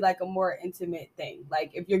would be like a more intimate thing.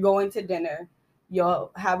 Like if you're going to dinner,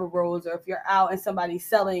 you'll have a rose, or if you're out and somebody's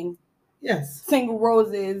selling Yes. single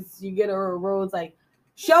roses, you get a rose. Like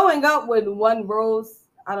showing up with one rose,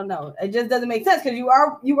 I don't know. It just doesn't make sense because you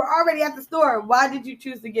were already at the store. Why did you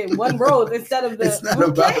choose to get one rose instead of the It's not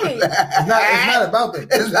bouquet? about It's that. not about the.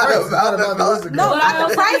 It's not about the rose. rose. No, But I not the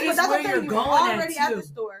also price, think but it's that's where what you're you're going at, already at too. the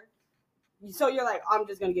store. So you're like, I'm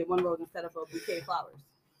just gonna get one rose instead of a bouquet of flowers.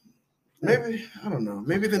 Maybe, I don't know.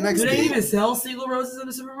 Maybe the Do next they day. even sell single roses in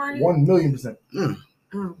the supermarket? 1,000,000%.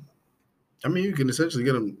 Oh. I mean, you can essentially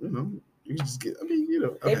get them, you can just get, They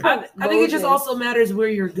okay. put I think it just roses. also matters where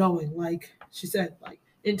you're going. Like she said, like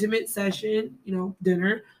intimate session,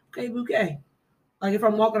 dinner, okay, bouquet. Like if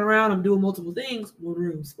I'm walking around, I'm doing multiple things, one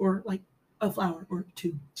rose, or like a flower or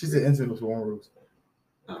two. She said incident was one rose.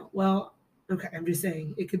 Well, okay, I'm just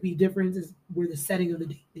saying it could be different as where the setting of the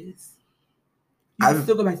date is. You I've- can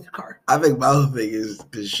still go back to the car. I think my other thing is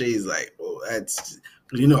because Shay's like, well, that's,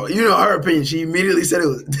 her opinion. She immediately said it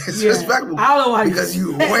was disrespectful I don't know why because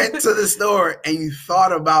you went to the store and you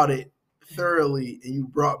thought about it thoroughly and you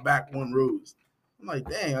brought back one rose. I'm like,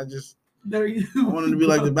 dang, I wanted to be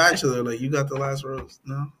like the Bachelor. Like, you got the last rose.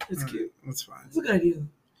 No? It's All right, cute. That's fine. It's a good idea.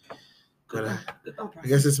 But, Good thought I process.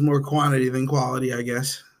 guess it's more quantity than quality, I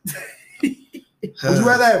guess. Would you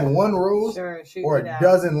rather have one rose Sure, shoot or me a down.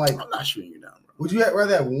 dozen like? I'm not shooting you down, bro. Would you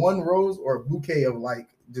rather have one rose or a bouquet of like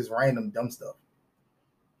just random dumb stuff?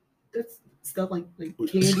 That's stuff like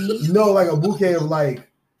candy. No, like a bouquet of like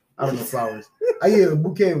I don't know flowers. I get a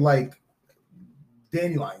bouquet of like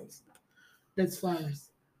dandelions. That's flowers.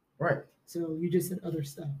 Right. So you just said other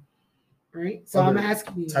stuff, right? So Other I'm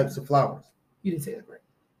asking you. Types of flowers. You didn't say that right.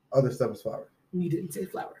 Other stuff is flowers. You didn't say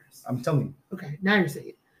flowers. I'm telling you. Okay, now you're saying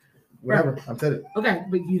it. Whatever. I'm telling it. Okay,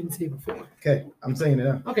 but you didn't say it before. Okay. I'm saying it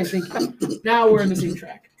now. Okay, thank you. Now we're on the same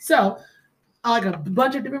track. So I like a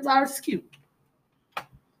bunch of different flowers. It's cute.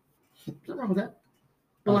 Nothing wrong with that.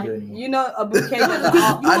 But like, You know, a bouquet with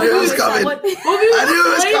I knew it was coming. What, I knew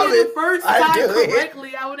it was coming. The first I time knew it.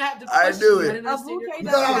 correctly, I would have to. I question knew you. it. didn't A understand bouquet your- You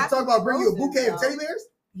thought I was Have talking about bringing you a roses, bouquet of though. teddy bears?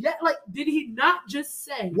 Yeah, like did he not just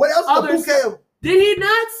say? What else is a Other bouquet stuff. of? Did he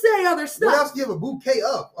not say other stuff? What else do you have a bouquet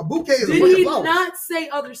of? A bouquet is a Did bunch he of flowers. not say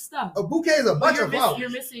other stuff? A bouquet is a But bunch you're, of flowers. you're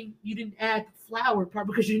missing. You didn't add the flower part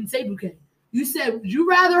because you didn't say bouquet. You said, would you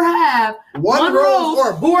rather have One rose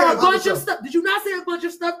or a bouquet or a of other bunch of stuff? stuff? Did you not say a bunch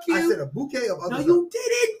of stuff, Q? I said a bouquet of other No, stuff. you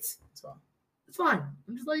didn't. It's fine. It's fine.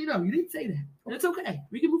 I'm just letting you know. You didn't say that. And it's okay.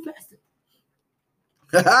 We can move past it.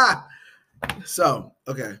 So,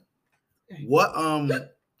 okay.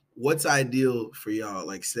 What's ideal for y'all?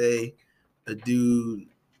 Like, say a dude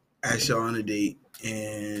asks y'all on a date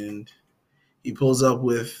and he pulls up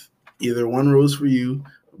with either one rose for you,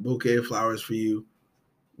 a bouquet of flowers for you.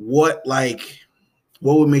 What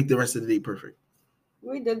would make the rest of the date perfect?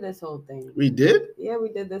 We did this whole thing. We did? Yeah, we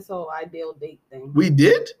did this whole ideal date thing. We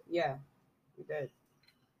did? Yeah, we did.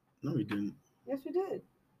 No, we didn't. Yes, we did.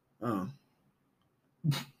 Oh.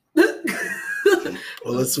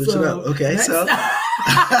 Well, let's switch it up. Okay, next so time-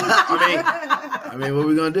 I mean, what are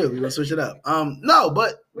we gonna do? We're gonna switch it up. No,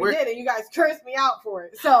 but we did it. You guys cursed me out for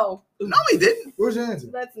it. So no, we didn't. What's your answer?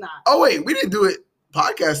 let's not. Oh wait, we didn't do it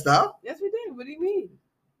podcast style. Yes, we did. What do you mean?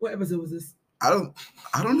 What episode was this? I don't know.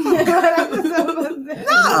 What episode was this?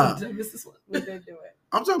 Nah. Did I miss this one? We did do it.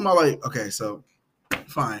 I'm talking about okay, so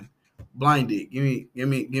fine. Blind date. Give me Oof, I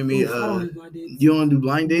don't do blind dates. you don't do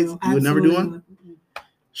blind dates? No, You would never do absolutely one? not.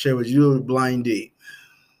 Sure, would you do a blind date?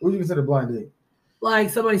 What do you consider a blind date? Like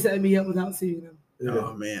somebody setting me up without seeing them. Yeah,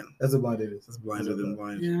 Oh man. that's a blind date. That's blinder than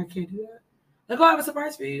blind. Yeah, I can't do that. Like, oh, I have a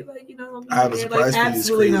surprise for you. Like, I have a surprise for you. It's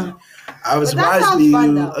Absolutely crazy. not. I was But that surprised sounds for fun,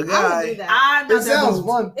 you, though. a I would do guy. that. I'm not It that sounds bold.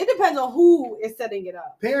 fun. It depends on who is setting it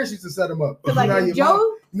up. Parents used to set them up. Because like if your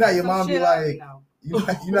mom, Joe, your mom be shit up, like, no.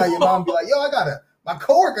 you know, your mom be like, yo, I got my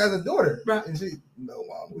coworker has a daughter, Right. and she, no,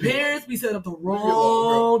 mom. Parents be set up the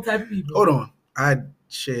wrong type of people. Hold on.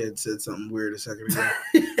 Shay had said something weird a second ago.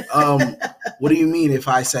 What do you mean if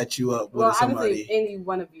I set you up with Well, somebody? obviously, if any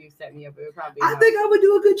one of you set me up, it would probably. I think I would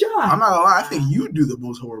do a good job. I'm not gonna lie. I think you do the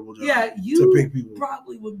most horrible job. Yeah, to you pick people.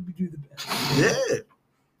 probably would do the best. Yeah,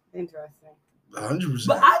 Interesting. 100%.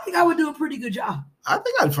 But I think I would do a pretty good job. I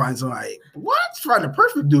think I'd find somebody. What? Find the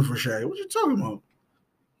perfect dude for Shay. What you talking about?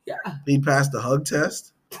 Yeah. He'd pass the hug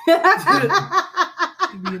test.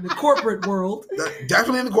 You'd be in the corporate world.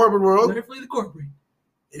 Definitely in the corporate world. Definitely the corporate.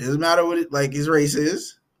 It doesn't matter what it, like his race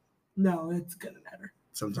is. No, it's gonna matter.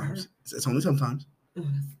 Sometimes. It's only sometimes. It's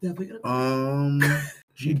definitely gonna matter.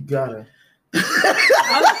 You gotta.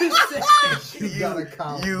 I'm just saying. You gotta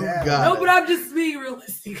calm you down. got No, it. but I'm just being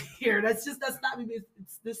realistic here. That's not me.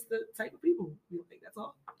 It's just the type of people you think. That's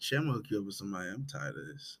all. Shay, I'm gonna hook you up with somebody. I'm tired of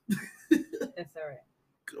this. That's all right.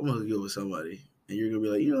 I'm gonna hook you up with somebody. And you're gonna be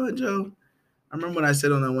like, you know what, Joe? I remember when I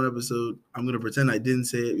said on that one episode, I'm gonna pretend I didn't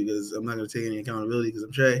say it because I'm not gonna take any accountability because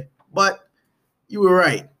I'm Shay. But you were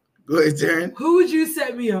right. Go ahead, Taryn. Who would you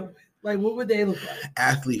set me up with? Like, what would they look like?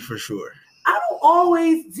 Athlete for sure. I don't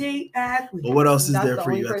always date athletes. But what else is That's there the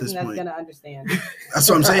for only you at person this that's point? gonna understand. That's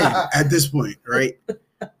what I'm saying. At this point, right?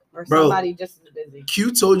 Or Bro. somebody just as busy.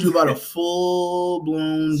 Q told you about a full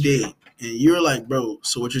blown date, and you're like, bro.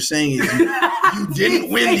 So what you're saying is you didn't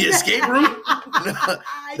win the escape room? No,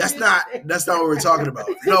 that's not what we're talking about.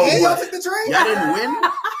 No, Hey, y'all what? took the train. Y'all didn't win,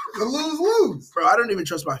 The lose. bro. I don't even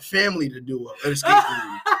trust my family to do an escape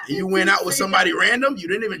room. And you went out with somebody random. You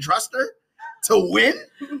didn't even trust her to win.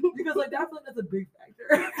 Because like I feel like that's a big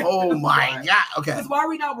factor. Oh my god. Okay. Because why are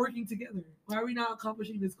we not working together? Why are we not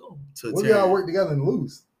accomplishing this goal? So What if y'all Taryn, work together and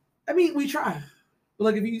lose? I mean, we tried. But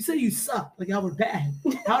like if you say you suck, like y'all were bad, I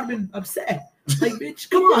would have been upset. Like, bitch,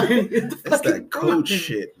 come on. Get the that's fucking that coach thing.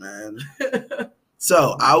 shit, man.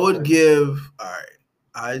 So I would give. All right.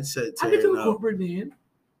 I'd set I could do a Taryn up. corporate man.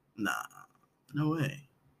 Nah, no way.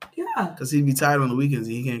 Yeah. Because he'd be tired on the weekends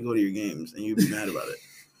and he can't go to your games and you'd be mad about it.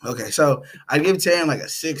 Okay, so I'd give Taryn like a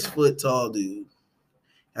 6 foot tall dude.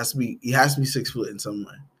 He has to be 6 foot in some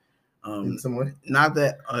way. In some way. Not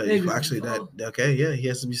that Maybe actually tall. that okay, yeah, he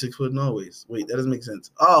has to be 6 foot in always. Wait, that doesn't make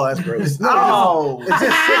sense. Oh, that's gross. No, Oh, It's just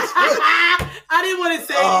 6 foot. I didn't want to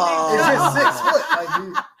say Oh. It's anything. just 6 foot. Like,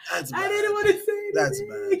 dude. that's I bad. didn't want to say anything. That's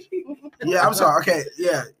bad. Yeah, I'm sorry. Okay,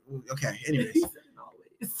 yeah. Okay, anyways. He said it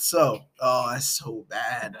always. So, that's so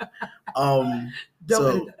bad. Don't So-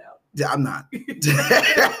 edit that out. Yeah, I'm not. Keep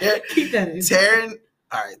that in. Taryn,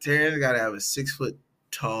 all right, Taryn's got to have a 6 foot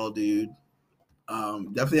tall dude.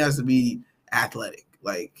 Definitely has to be athletic.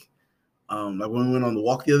 Like when we went on the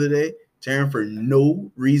walk the other day, Taryn, for no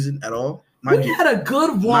reason at all, We had a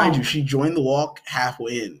good walk. mind you, she joined the walk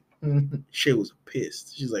halfway in. She was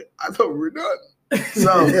pissed. She's like, I thought we were done.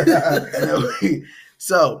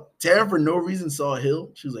 So Taryn, for no reason, saw a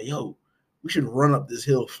hill. She was like, yo, we should run up this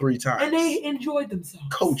hill 3 times. And they enjoyed themselves.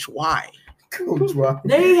 Coach, why? Coach, wow.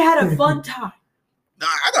 They had a fun time. Nah,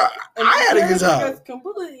 I had a good time. Just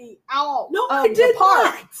completely out. No, of I the did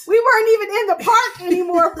park. not. We weren't even in the park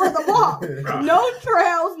anymore for the walk. No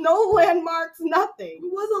trails, no landmarks, nothing.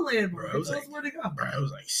 It was a landmark. Bro, it was Tell us like- where to go. Bro, it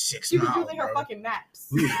was like 6 She was miles. using her bro. fucking maps.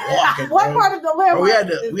 We was walking, What bro. part of the Bro,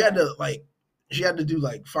 landmark? we had to like, she had to do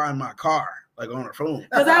like find my car like on her phone.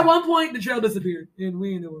 Because at one point the trail disappeared and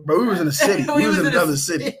we didn't know where. Bro, we was in a city. We was in another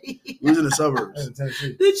city. We was in the That's suburbs, in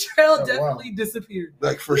Tennessee. The trail wow. definitely disappeared.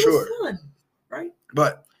 like for It was sure. fun, right?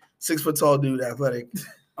 But 6 foot tall dude, athletic.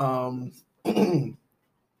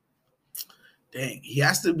 Dang, he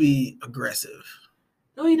has to be aggressive.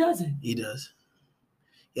 No, he doesn't. He does.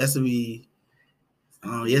 He has to be.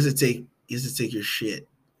 He has to take your shit.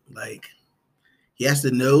 Like he has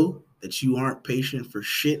to know that you aren't patient for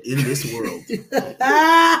shit in this world.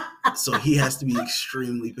 So he has to be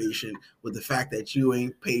extremely patient with the fact that you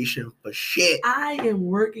ain't patient for shit. I am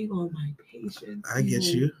working on my patience. I get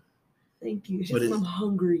you. Thank you. It's But just it's- I'm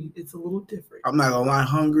hungry. It's a little different. I'm not gonna lie,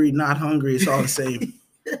 hungry, not hungry, it's all the same.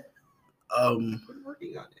 I'm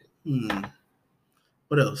working on it.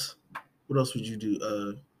 What else? What else would you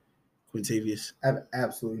do, Quintavious? I have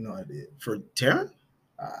absolutely no idea. For Taryn?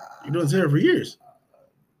 Uh, You're doing Taryn for years.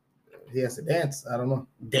 he has to dance. I don't know.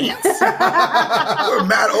 Dance? We're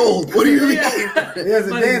mad old. What do you mean? Yeah. He has to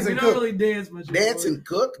Funny, dance we and don't cook. really dance much. Dance anymore. and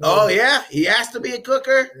cook? No. Oh, yeah. He has to be a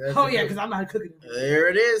cooker. He has Oh to yeah, cook. because I'm not cooking. There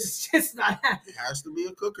it is. It's just not happening. Has to be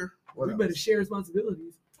a cooker. What We else? better share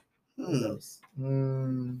responsibilities. What Hmm. else?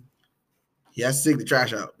 He has to take the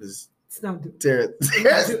trash out. Because It's not doing. Taryn's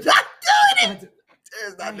It's not doing it. Not doing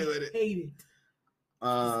Taryn's not doing it. I hate it.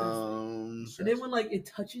 Um, And then when like it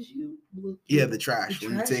touches you, look, yeah, the trash. The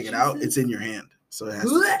When you trash take it out, juices? it's in your hand. So it has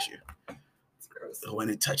to touch you. it's gross. When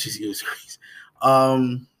it touches you, it's crazy.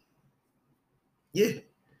 Yeah.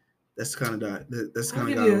 That's kind of that's I'll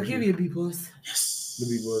kind of give you a B plus. Yes. The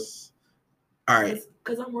B plus. All right.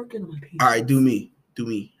 Because I'm working on my patience. All right. Do me. All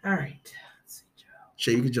right. Let's see, Joe.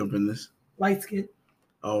 Shay, you can jump in this. Light skin.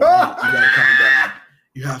 Oh, you gotta calm down.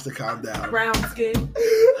 You have to calm down. Brown skin.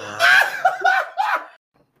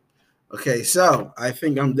 Okay, so I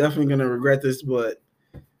think I'm definitely gonna regret this, but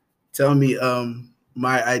tell me,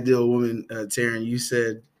 my ideal woman, Taryn, you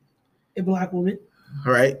said A black woman.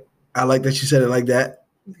 all right. I like that you said it like that.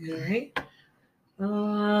 All right.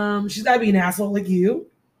 She's gotta be an asshole like you.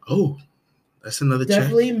 Oh, that's another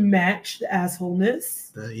Definitely match the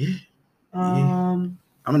assholeness. check. Yeah. Um,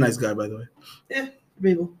 I'm a nice guy, by the way. yeah,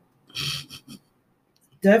 baby.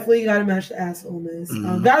 Definitely gotta match the assholeness.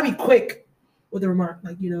 Mhm. Gotta be quick with the remark,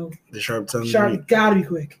 like The sharp tongue. sharp. Gotta be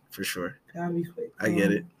quick. For sure. Gotta be quick. I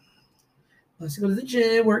get it. Let's go to the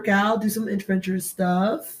gym, work out, do some adventurous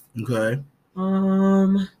stuff. Okay.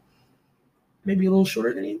 Maybe a little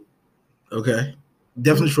shorter than you. Okay.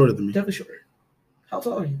 Definitely shorter than me. Definitely shorter. How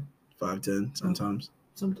tall are you? 5'10" sometimes.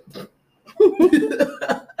 Sometimes.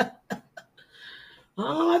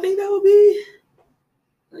 I think that would be.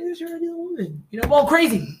 I think that's your ideal woman. Well,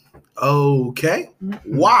 crazy. Okay.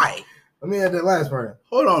 Mm-hmm. Why? Let me add that last part.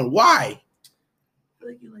 Hold on. Why? I feel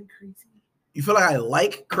like you like crazy. You feel like I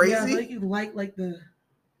like crazy? Yeah, I feel like you like the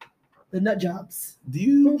nut jobs. Do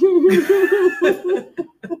you?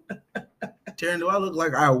 Taryn, do I look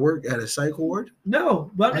like I work at a psych ward?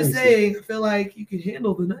 No, but I'm just saying, I feel like you can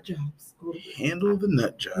handle the nut jobs a little bit. Handle the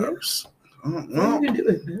nut jobs. Yeah. You can do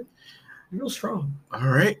it, man. You're real strong. All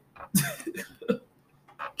right.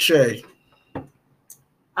 Shay.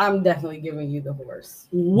 I'm definitely giving you the horse.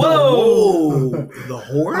 Whoa! The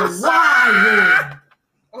horse? Why?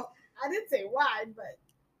 I didn't say why, but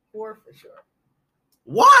whore for sure.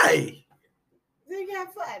 Why? So you can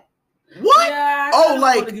have fun. What? Yeah, Oh, I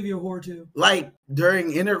like- want to give you a whore too. Like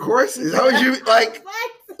during intercourse? Is that what you like?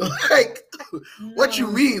 Like what you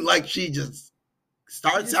No. mean? Like she just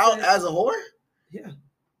starts Just out said- as a whore? Yeah,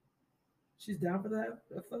 she's down for that.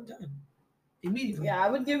 A fun time. Immediately. Yeah, I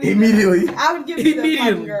would give you Immediately. I would give you the fun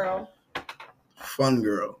Immediately. girl. Fun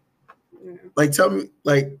girl. Yeah. Like tell me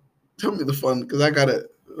the fun because I gotta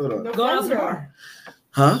hold on. No Going out to fun the girl. bar.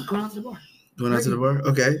 Huh? Going out to the bar. Going out to the bar?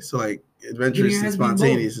 Okay. So like adventurous and Getting your ass beat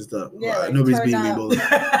spontaneous and stuff. Yeah, Well, like, nobody's turn beating me up. both.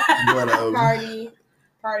 But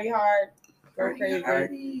Party hard, go crazy.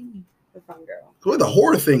 Party. The fun girl. where'd the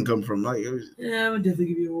whore thing come from? Like Yeah, I would definitely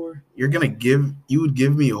give you a whore. you would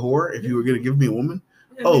give me a whore if you were gonna give me a woman?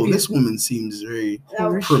 Yeah, Oh, maybe this woman seems very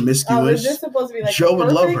Oh, promiscuous. is this supposed to be like Joe the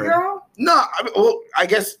would love perfect her. girl? No, I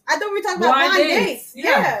guess I thought we were talking about Blind blind dates. dates.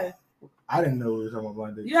 Yeah. Yeah. I didn't know we were talking about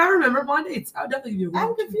blind dates. Yeah, I remember blind dates. I would definitely give you a whore.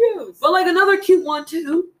 I'm confused. But like another cute one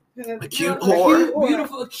too. a cute Yeah, whore.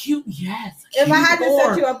 Beautiful, cute. Yes. If I cute had to whore.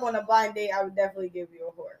 set you up on a blind date, I would definitely give you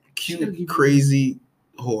a whore. Cute, crazy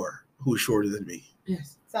whore who's shorter than me.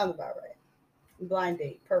 Yes. Sounds about right. Blind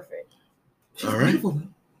date, perfect. She's All right. beautiful though.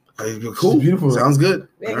 Cool. She's beautiful. Sounds good.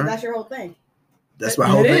 Yeah, All 'cause right. that's your whole thing. That's my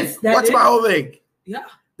That whole is, thing. that What's my is. whole thing? Yeah.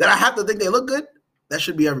 That I have to think they look good? That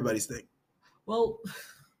should be everybody's thing. Well,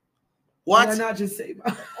 What? why not just say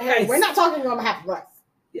Hey, we're not talking on behalf of us.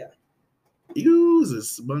 You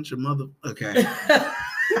is a bunch of mother. Okay.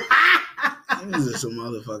 These are some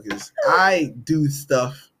motherfuckers. I do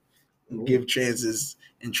stuff, give chances,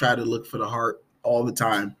 and try to look for the heart all the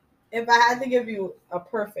time. If I had to give you a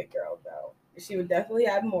perfect girl, though, she would definitely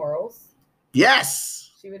have morals.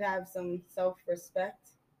 Yes, She would have some self-respect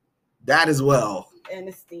that as well. and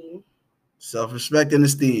esteem. Self-respect and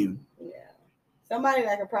esteem. Yeah. Somebody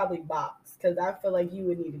that could probably box, because I feel like you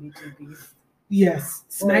would need to be two-piece. Yes.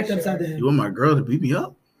 Smacked For upside the sure. head. You want my girl to beat me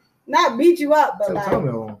up? Not beat you up, but like, Tell me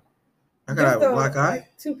alone. I gotta have just a black eye.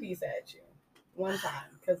 like, two-piece at you one time.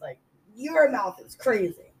 Because, like, your mouth is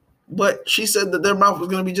crazy, But she said that their mouth was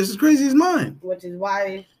gonna be just as crazy as mine. which is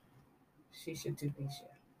why she should two-piece you.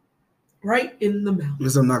 Right in the mouth.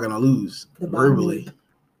 Because I'm not gonna lose The bottom verbally. lip.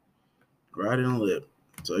 Right in the lip.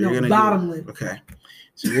 So No, you're gonna bottom lip. Okay.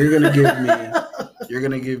 So you're gonna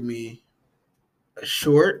give me a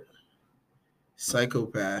short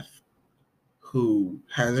psychopath who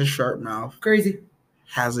has a sharp mouth, Crazy.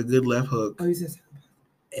 has a good left hook, Oh, you said so.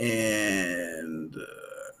 and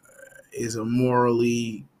is a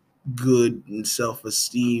morally good and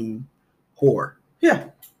self-esteem whore. Yeah.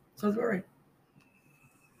 Sounds about right.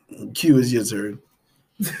 Q is your turn.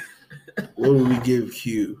 What would we give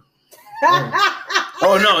Q?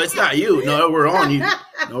 Oh no, it's not you. No, we're on you.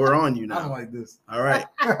 No, we're on you I don't now. like this. All right.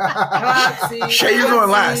 Hot seat, Shay, you're hot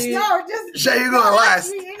going last. seat. No, just Shay, you're going don't ask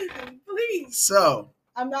last. me anything, please. So,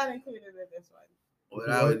 I'm not included in this one. what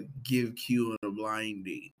I would give Q on a blind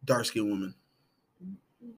date. Dark skinned woman.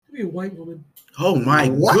 Be a white woman. Oh my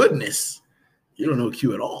What? goodness. You don't know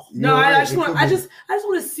Q at all. No, You're right, I just it want could be. I just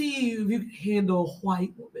want to see if you can handle a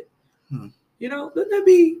white woman. Hmm. You know, wouldn't that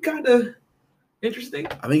be kind of interesting?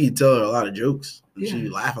 I think he'd tell her a lot of jokes. And Yeah. she'd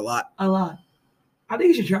laugh a lot. A lot. I think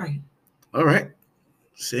you should try it. All right.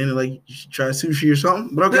 Saying it like you should try sushi or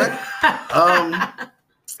something, but okay.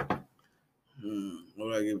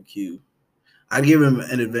 What do I give Q? I'd give him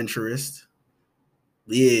an adventurist.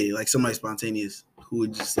 Yeah, like somebody spontaneous who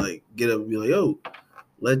would just like get up and be like, "Yo,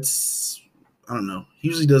 let's." I don't know. He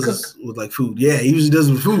usually does this with like food. Yeah, he usually does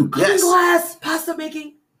it with food. Cooking Yes. class, pasta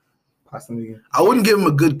making. Pasta making. I wouldn't give him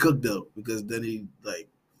a good cook though, because then he'd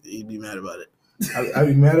be mad about it. I'd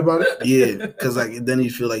be mad about it. Yeah, because like then he'd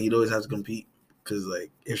feel like he'd always have to compete. Because like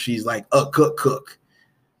if she's like a cook,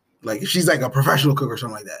 like if she's like a professional cook or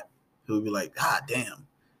something like that, he would be like, "Ah, damn,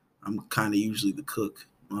 I'm kind of usually the cook,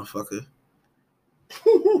 motherfucker."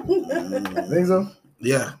 Think so?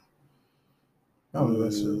 Yeah. I don't know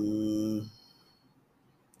that shit.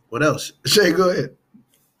 What else? Shay, go ahead.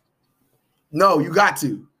 No, you got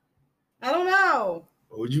to. I don't know.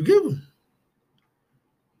 What would you give him?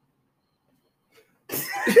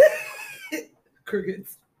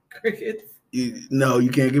 Crickets. No, you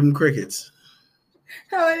can't give him crickets.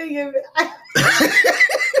 How would I give it?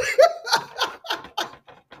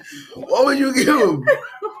 What would you give him?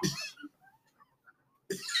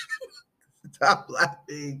 Stop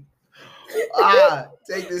laughing.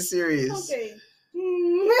 Take this serious. Okay.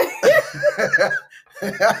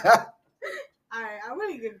 All right, I'm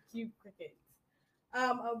gonna give Q crickets.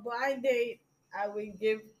 A blind date, I would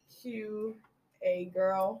give Q a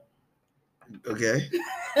girl. Okay,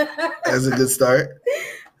 that's a good start.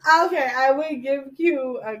 Okay, I would give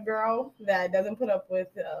Q a girl that doesn't put up with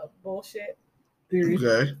bullshit.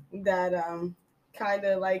 Okay. That kind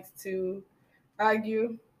of likes to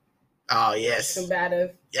argue. Oh yes.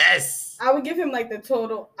 Combative. Yes. I would give him like the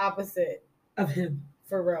total opposite of him.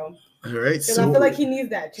 For real. All right. Because I feel like he needs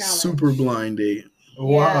that challenge. Super blind date.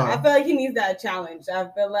 Wow. Yeah, I feel like he needs that challenge. I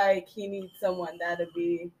feel like he needs someone that'll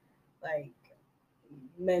be like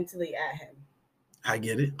mentally at him. I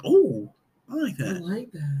get it. Oh, I like I that.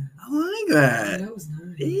 like that. I like that. That was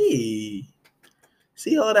nice. Hey.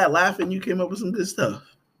 See all that laughing? You came up with some good stuff.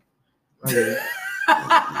 I get it.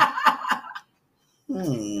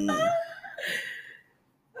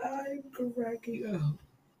 I'm cracking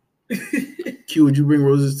up. Q, would you bring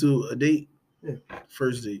roses to a date? Yeah.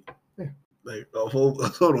 First date. Yeah. Like, hold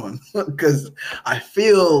on, because I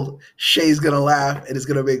feel Shay's gonna laugh and it's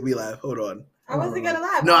gonna make me laugh. Hold on. I wasn't gonna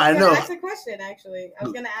laugh. No, I was know. gonna ask a question actually. I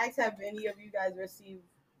was gonna ask, have any of you guys received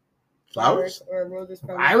flowers or roses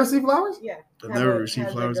from? I receive flowers? Yeah. I've never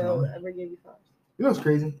received flowers in my life. Ever gave you flowers? You know what's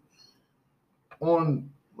crazy? On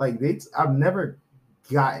like dates, I've never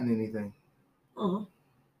gotten anything. Uh-huh.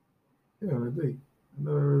 Yeah, on a date, I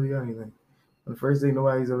never really got anything. On the first date,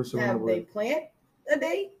 nobody's ever shown up Have with. they planned a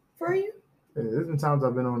date for you? Yeah, there's been times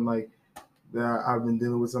I've been on like that. I've been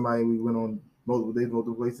dealing with somebody. We went on multiple dates,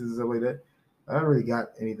 multiple places, and stuff like that. I haven't really got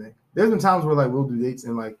anything. There's been times where like we'll do dates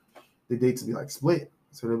and like the dates will be like split.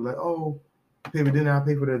 So they'll be like, "Oh, you pay for dinner, I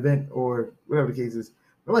pay for the event," or whatever the case is.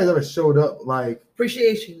 Nobody's ever showed up like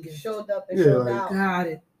appreciation gift. Showed up and Yeah, showed like- out. Got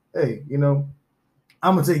it. hey, you know,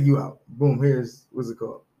 I'm gonna take you out. Boom, here's what's it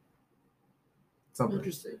called? Something.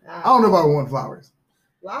 Interesting. I don't know about want flowers.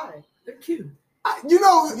 Why? They're cute. You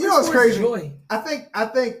know what's crazy? Joy. I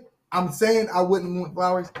think I'm saying I wouldn't want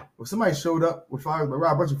flowers. If somebody showed up with flowers, like,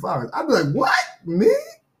 Rob, a bunch of flowers, I'd be like, what? Me?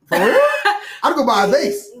 For real? I'd go buy a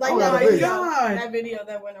vase. Like I would that have a vase. God. that video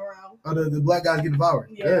that went around. Oh, the black guys getting flowers.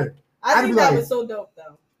 Yeah. Yeah. I I'd think be that like- was so dope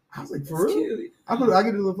though. I was like, That's for real? cute. I get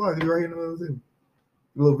a little flowers. They're right here in the middle of the table.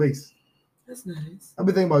 A little vase. That's nice. I've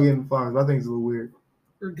been thinking about getting flowers, but I think it's a little weird.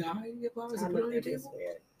 For a guy, you get flowers I and put it look on your at this table.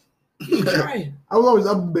 weird. Try it.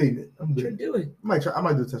 I'm debating it. I'm Try debating to it. do it. I might try. I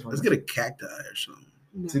might do a test one. Let's get a cacti or something.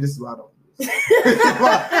 No. See, this is why I don't do this.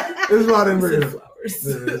 This is why I didn't bring it up. flowers.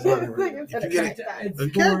 Yeah, this is why I didn't bring it up. If you get It's A boring.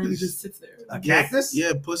 It cactus. just sits there. A cactus?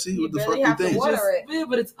 Yeah, pussy. You What the barely fuck you have to think? water Just- it. Yeah,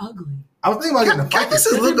 but it's ugly. I was thinking about getting a Cactus ficus.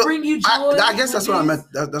 is Does it look. bring you joy? I guess that's what I When meant.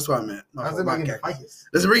 That's what I meant. I was thinking about getting a Cactus. ficus.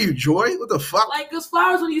 Does it bring you joy? What the fuck? Like those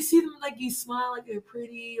flowers, when you see them, like you smile, like they're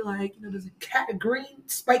pretty, like there's a cat, green,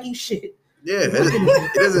 spiky shit. Yeah,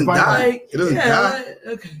 it doesn't Like, die. Like, It doesn't yeah, die. like,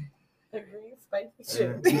 okay. A green spiky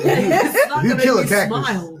shit. It's not If you gonna kill make a you cactus,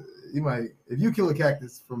 smile. you might. If you kill a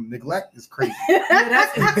cactus from neglect, it's crazy. Yeah,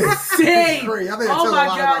 that's insane. It's crazy. I think it Oh tells a my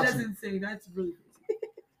lot god, about that's you. insane. That's really crazy.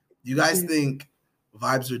 You guys Yeah. think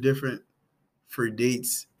vibes are different for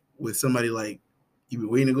dates with somebody like you've been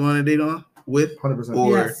waiting to go on a date with, 100%.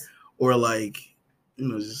 Or- Yes. or like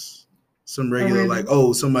just some regular random.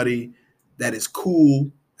 like somebody that is cool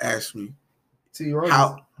asked me T. Rose.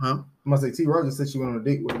 how, I must say T. Rose just said she went on a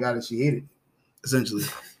date with a guy that she hated, essentially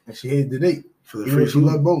and she hated the date. for the Even free though she food.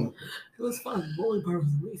 loved bowling. It was fun. The bowling part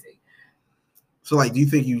was amazing. So like, do you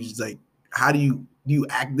think you just like, how do you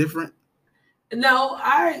act different? No,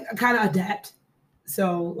 I kind of adapt.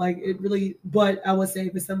 So like it really, but I would say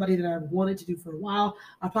if it's somebody that I wanted to do for a while,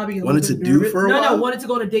 I probably get a Wanted little to bit do nervous. for a while? No, wanted to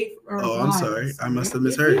go on a date for a Oh, while. I'm sorry. I must have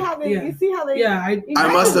You see misheard. how they? Yeah. You see how they? Yeah, you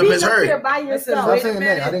I must have being up misheard. here by I said, yourself. Stop wait a saying that.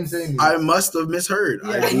 minute. I didn't say anything. I must have misheard.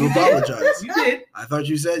 Yeah, I do you did. apologize. You did. I thought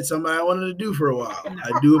you said somebody I wanted to do for a while. No.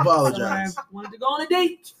 I do So apologize. I wanted to go on a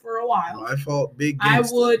date for a while. My fault, big I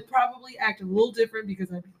gangster. would probably act a little different because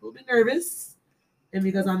I'd be a little bit nervous and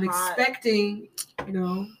because I'm Hot. expecting,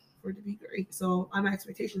 for it to be great. So my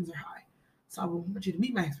expectations are high. So I want you to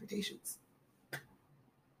meet my expectations. If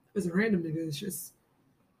it's a random nigga, it's just,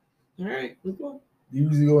 all right, let's go. You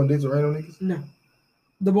usually go on dates with random niggas? No.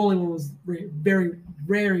 The bowling one was very,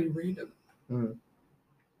 very random. What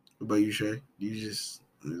about you, Shay? You just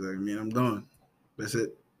like, man, I'm gone. That's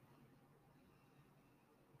it.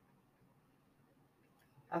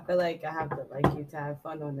 I feel like I have to like you to have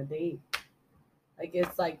fun on the date. Like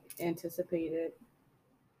it's like anticipated.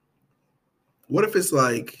 What if it's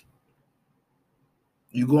like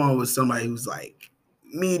you go on with somebody who's like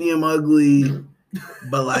medium ugly,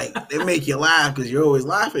 but like they make you laugh because you're always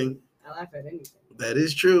laughing? I laugh at anything. That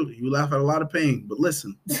is true. You laugh at a lot of pain. But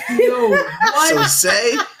listen, Yo, what?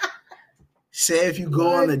 so say if you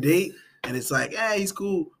go on a date and it's like, hey, he's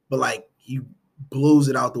cool, but like he blows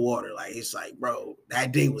it out the water. Like it's like, bro,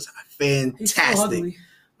 that date was He's so fantastic. ugly.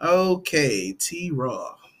 Okay, T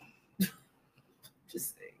Raw.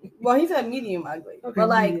 Just saying. Well, he said medium ugly, Okay, but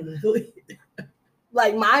like medium ugly.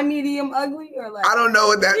 like my medium ugly or like I don't know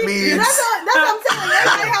what that means. That's what I'm saying.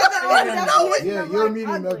 Everybody has their own Yeah. definition Yeah, of, you're like,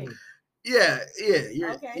 medium ugly. Yeah,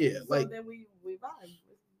 you're Okay, yeah. so Like, then we vibe.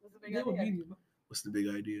 What's the big They were idea? medium. what's the big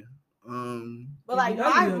idea? But like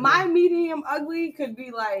my medium ugly could be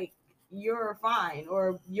like you're fine,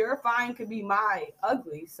 or your fine could be my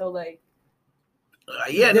ugly. So like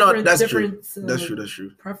Yeah, no, Different- that's true. different, That's true. That's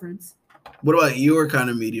true. Preference. What about your kind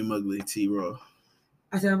of medium ugly, T Raw?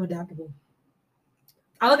 I said I'm adaptable.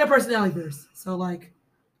 I look at personality first. So like,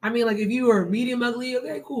 I mean, like if you are medium ugly,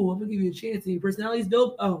 okay, cool. I'm gonna give you a chance. And your personality's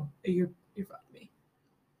dope. Oh, you're fine with me.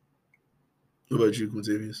 What about you,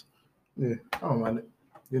 Quintavious? Yeah, I don't mind it,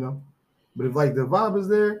 But if like the vibe is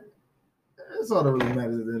there, that's all that really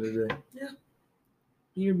matters at the end of the day.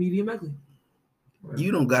 You're medium ugly.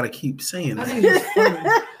 You don't gotta keep saying I that. think it's funny.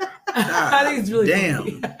 I think it's really damn.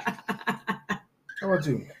 funny. How about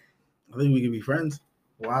you? I think we can be friends.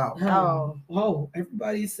 Wow. Oh,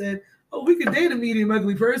 everybody said, oh, we could date a medium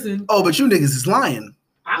ugly person. Oh, but you niggas is lying.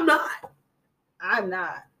 I'm not. I'm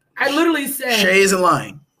not. I literally said Shay isn't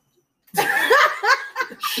lying.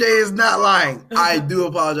 Shay is not lying. I do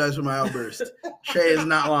apologize for my outburst. Shay is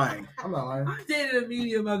not lying. I'm not lying. I dated a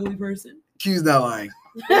medium ugly person. Q's not lying.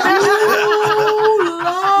 Oh,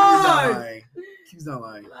 Q's not Lord. lying. Q's not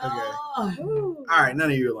lying. Okay. Lord. Ooh. All right,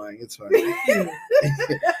 none of you are lying. It's fine. Thank you.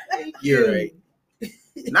 Thank You're you. right.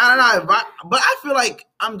 No. But I feel like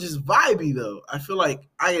I'm just vibey though. I feel like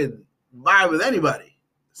I can vibe with anybody.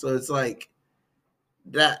 So it's like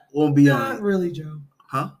that won't be Not on. really, Joe.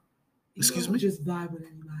 Huh? You Excuse don't me? Just vibe with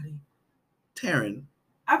anybody. Taryn.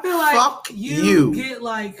 I feel like Fuck you you. get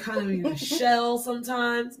like kind of in a shell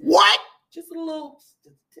sometimes. What? Just a little.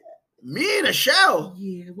 Me in a shell?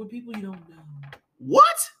 Yeah, with people you don't know.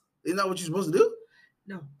 What? Isn't that what you're supposed to do?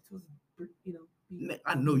 No, it's supposed to, be-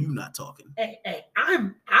 I know you're not talking. Hey,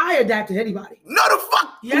 I adapt to anybody. No, the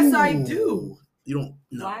fuck. Yes, I Ooh. do. You don't.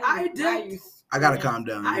 No. Why I you- do. why you- I gotta calm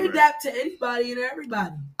down. I You're right. adapt to anybody and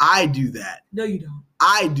everybody. I do that. No, you don't.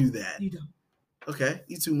 I do that. You don't. Okay,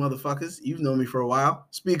 you two motherfuckers. You've known me for a while.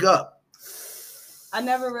 Speak up. I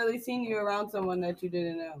never really seen you around someone that you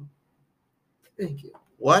didn't know. Thank you.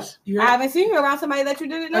 What? You're, I haven't seen you around somebody that you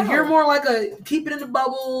didn't know. like, you're more like a keep it in the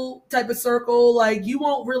bubble type of circle. Like you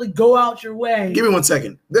won't really go out your way. Give me 1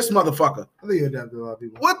 second. This motherfucker. I think you adapt to a lot of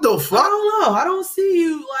people. What the I fuck? don't know. I don't see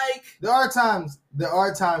you like. There are times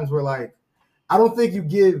where like I don't think you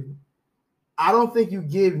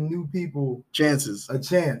give new people Chances. a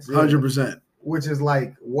chance. 100%. Which is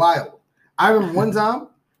like wild. I remember one time,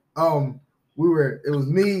 it was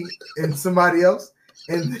me and somebody else,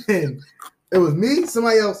 and then it was me,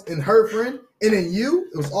 somebody else, and her friend, and then you.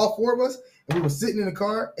 It was all four of us, and we were sitting in the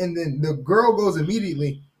car, and then the girl goes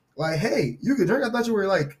immediately like, "Hey, you can drink? I thought you were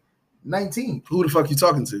like 19." Who the fuck you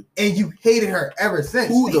talking to? And you hated her ever since.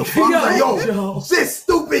 Who the fuck? Yo, this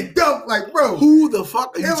stupid dumb, like, bro. Who the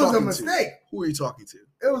fuck are you It was talking a to? mistake. Who are you talking to?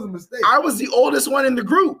 It was a mistake. I was the oldest one in the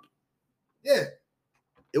group. Yeah.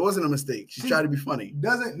 It wasn't a mistake. She tried to be funny.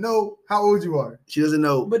 Doesn't know how old you are. She doesn't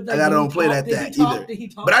know. But I don't play that either. Did he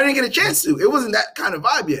talk? But I didn't get a chance to. It wasn't that kind of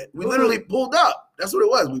vibe yet. We literally pulled up. That's what it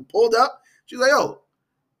was. We pulled up. She was like, "Oh,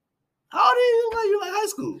 how old are you? Like, you like high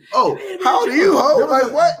school? Oh, how old are you? Oh,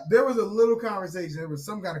 like what? There was a little conversation. There was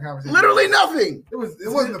some kind of conversation. Literally nothing. It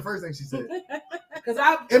wasn't the first thing she said. Because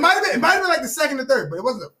It might have been like the second or third, but it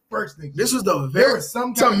wasn't the first thing. This was the There very was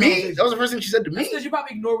some to kind of me. conversation. That was the first thing she said to that's me. because you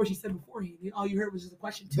probably ignored what she said beforehand. All you heard was just a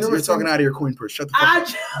question. There You're was talking some- out of your coin purse. Shut the fuck I up.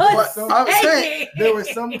 just But I'm saying there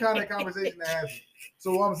was some kind of conversation that happened.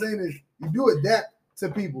 So what I'm saying is, you do adapt to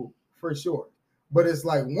people for sure, but it's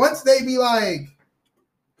like once they be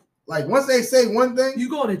like once they say one thing, you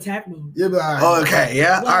go in attack mode. you'll be like, Oh, okay,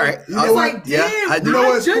 yeah, Like, all right. you know It's what? like, Yeah, damn, I do. You know I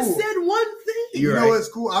what's just cool? said one thing. You're you know right. what's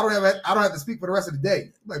cool? I don't have to speak for the rest of the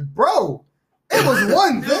day. Like, bro, it was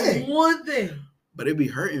one It was thing. one thing. But it be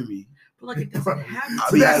hurting me. But like it doesn't happen. I'll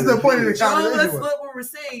So be that's having the point of the feelings. Joe, conversation. that's was. what we're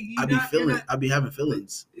saying. I be feeling. I be having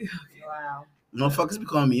feelings. Wow. Motherfuckers be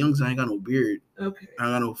calling me young, so I ain't got no beard. Okay. I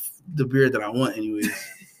don't got the beard that I want, anyways.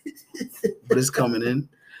 But it's coming in.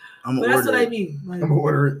 I'm But gonna that's order what I it. mean. Like, I'm gonna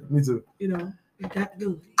order it. Me too. you know,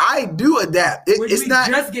 adaptability. I do adapt. Which It's we not.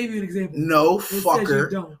 just gave you an example. No, It says you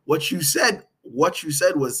fucker. don't. What you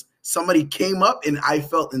said was somebody came up and I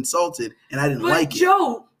felt insulted and I didn't But like it.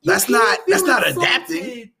 Joe, you That's can't not- feel that's not insulted.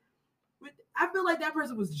 adapting. I feel like that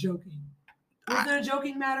person was joking. Was there a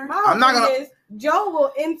joking matter? My I'm not whole gonna- thing is Joe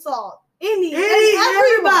will insult any and Everybody.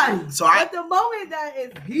 everybody. So I But the moment that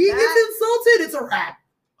is He gets insulted, it's a wrap.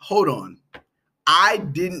 hold on. I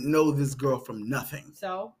didn't know this girl from nothing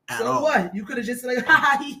so at So all. what? You could have just said like, ha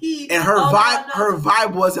ha he he. And her Oh, vibe, no, her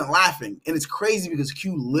vibe wasn't laughing, and it's crazy because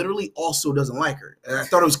Q literally also doesn't like her. And I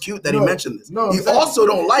thought it was cute that he No, mentioned this. no, You I'm saying- also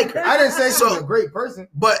don't like her, I didn't say she was So- a great person.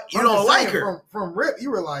 but you I'm don't just like saying her. from rip. You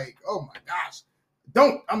were like, oh my gosh,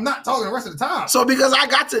 I'm not talking the rest of the time. So because I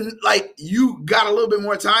got to like, you got a little bit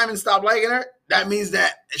more time and stopped liking her. That means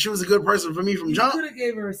that she was a good person for me from You jump. could have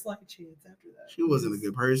gave her a slight chance after that. She wasn't a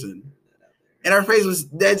good person, and her face was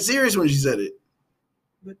dead serious when she said it.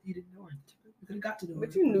 But you didn't know her. You could have got to know her.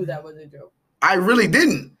 but you knew that was a joke. I really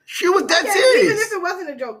didn't. She was dead Okay, serious. even if it wasn't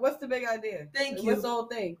a joke, what's the big idea? Thank Like, you. What's the whole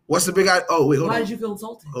thing? What's the big idea? Oh wait, hold Why on. did you feel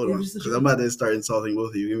insulted? Hold It on, was just a because I'm joke. about to start insulting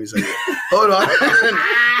both of you. Give me a second. Hold on.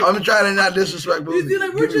 I'm trying to not disrespect both You of see, you.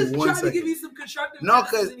 like we're Give me just 1 trying to second. give you some constructive No,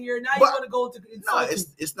 criticism 'cause- in here. Now you but- want to go into No, insulting.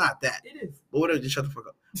 it's not that. It is. But whatever, just shut the fuck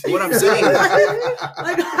up. What I'm saying is,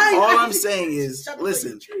 all I'm saying is, Shut the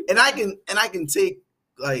listen, fucking tree. and I can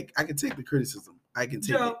take the criticism. I can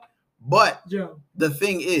take it. Joe, But Joe, the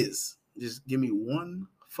thing is, just give me 1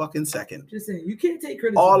 fucking second. just saying, you can't take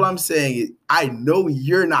criticism. All I'm saying is, I know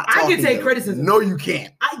you're not I can talking. take though. criticism. No, you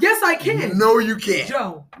can't. Yes, I can. No, you can't.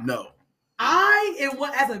 Joe, No. I am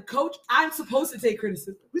what as a coach, I'm supposed to take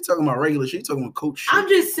criticism. We talking about regular shit. You talking about coach shit. I'm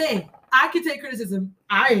just saying, I can take criticism.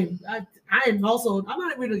 I am also, I'm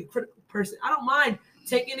not really a critical person. I don't mind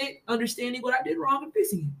taking it, understanding what I did wrong and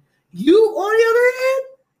fixing it. You, on the other hand,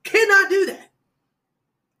 cannot do that.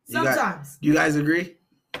 You got- Sometimes. You guys agree?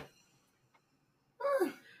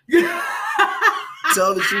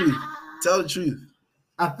 Tell the truth. Tell the truth.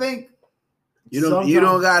 I think You don't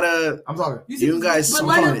sometimes- gotta. I'm sorry. You guys but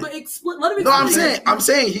let spun him it. explain. Let him No, explain. I'm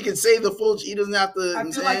saying he can say the full. He doesn't have to. I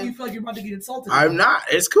I'm feel like saying you feel like you're about to get insulted. I'm not.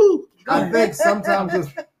 It's cool. Go I ahead. think sometimes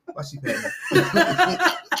just why she paying me?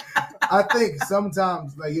 I think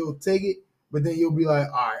sometimes like you'll take it, but then you'll be like,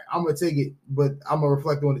 all right, I'm gonna take it, but I'm gonna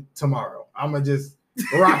reflect on it tomorrow. I'm gonna just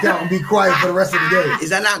rock out and be quiet for the rest of the day. Is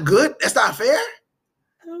that not good? That's not fair,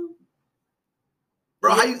 Um,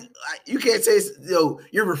 bro. How you can't say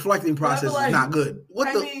your reflecting process like- is not good. What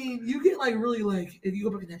I the? mean, you get like really like if you go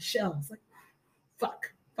back in that shell, it's like fuck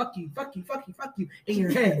you in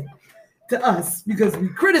your head to us because we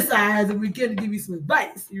criticize and we get to give you some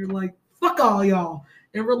advice. You're like, fuck all y'all.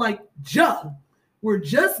 And we're like, Joe, we're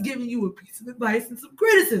just giving you a piece of advice and some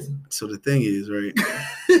criticism. So the thing is, right?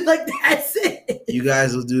 Like that's it. You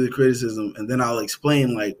guys will do the criticism, and then I'll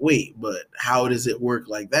explain, like, wait, but how does it work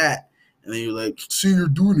like that? And then you're like, see, you're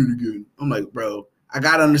doing it again. I'm like, bro, I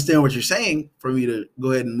gotta understand what you're saying for me to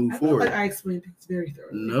go ahead and move I feel forward. like I explained things very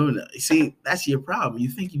thoroughly. No. See, that's your problem. You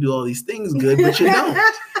think you do all these things good, but you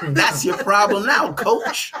don't. That's your problem now,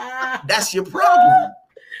 coach. That's your problem.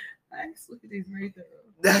 I explained things very thoroughly.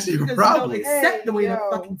 That's your Because problem. you don't accept Hey, the way to yo.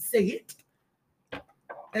 fucking say it.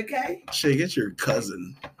 Okay? Shit, get your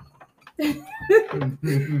cousin. Because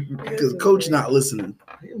Because coach not listening.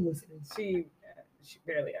 I am listening. She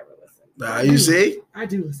barely ever listens. You see? I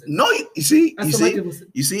do listen. No, you see? I You see? selective listen.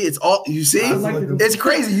 You see? It's all, you see? I selective It's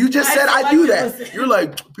crazy. You just I said I do selective that. listen. You're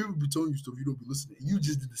like, people be telling you stuff, you don't be listening. You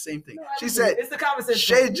just did the same thing. No, I She listen. said, it's the common sense.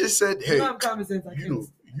 Shay just said, You hey, don't have common sense. I can't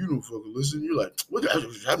listen. you don't fucking listen. You're like, what? No,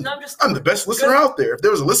 I'm the best listener out there. If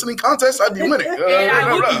there was a listening contest, I'd be winning. And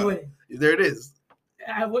I would be winning. There it is.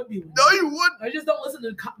 I would be winning. No, you wouldn't. I just don't listen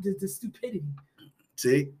to the stupidity.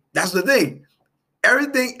 See, that's the thing.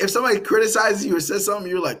 Everything, if somebody criticizes you or says something,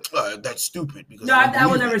 you're like, that's stupid. Because No, I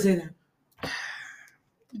would never say that.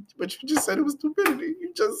 But you just said it was stupidity.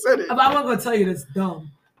 You just said it. I'm not going to tell you that's dumb.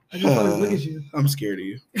 I just want to look at you. I'm scared of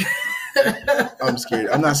you. I'm scared.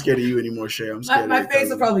 I'm not scared of you anymore, Shay. I'm scared my of face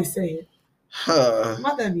will probably say it. I'm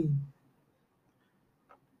not that mean.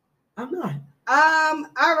 I'm not.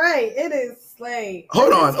 All right. It is Slay.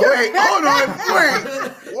 Hold on. Wait. Hold on.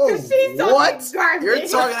 Wait. Whoa. She's What? garbage. You're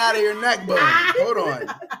talking out of your neck bone. Hold on.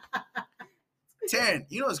 Taryn,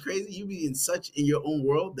 you know what's crazy? You be in your own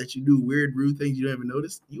world that you do weird, rude things you don't even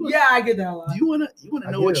notice. Yeah, I get that a lot. Do you wanna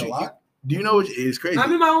know what do you know what it's crazy?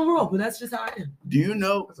 I'm in my own world, but that's just how I am. Do you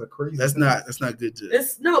know that's not good to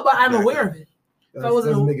but I'm aware of it. If I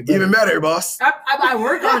wasn't even better, boss. I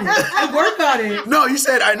work on it. I work on it. No, you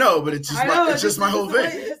said I know, but it's just my whole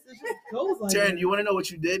thing. It just goes like Taryn, you want to know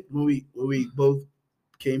what you did when we both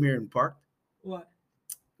came here and parked? What?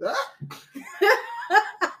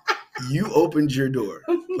 You opened your door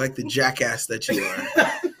like the jackass that you are.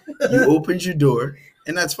 You opened your door,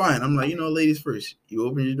 and that's fine. I'm like, ladies first. You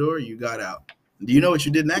opened your door, you got out. Do you know what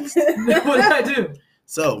you did next? What did I do?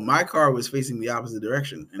 So my car was facing the opposite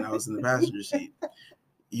direction, and I was in the passenger seat.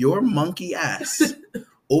 Your monkey ass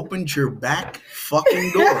opened your back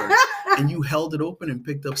fucking door, and you held it open and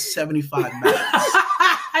picked up 75 bags.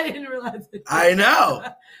 I didn't realize it. I know.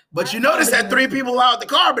 But you noticed that 3 people out the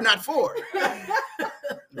car, but not 4.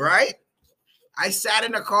 Right? I sat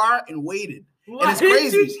in the car and waited. Why and it's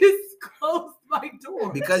crazy. Did you just close my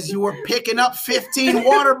door? Because you were picking up 15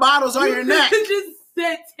 water bottles on your neck. You just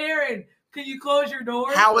said, Taryn, can you close your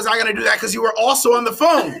door? How was I going to do that? Because you were also on the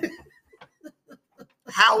phone.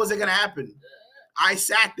 How was it going to happen? I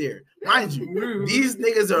sat there. Mind you, these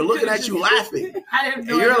niggas are looking at you laughing. I didn't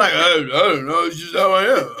know. And you're like, I don't know. It's just how I am.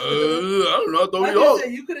 I don't know. I thought we all.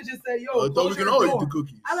 You could have just said, yo, I thought we can all eat the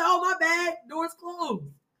cookies. I'm like, oh, my bad. Door's closed.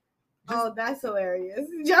 Oh, that's hilarious.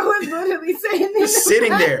 Joe was literally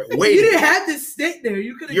sitting there waiting. You didn't have to sit there.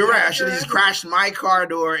 You could have. You're right. I should have just crashed my car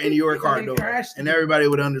door and your car door, and everybody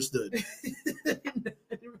would have understood.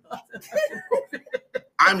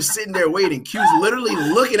 I'm sitting there waiting. Q's literally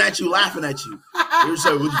looking at you, laughing at you. You're just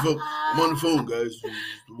like, what the fuck? I'm on the phone, guys.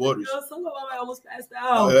 The waters. Some of them I almost passed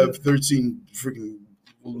out. I have 13 freaking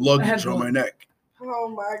luggage on my neck. Oh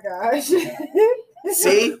my gosh.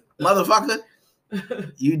 See, motherfucker,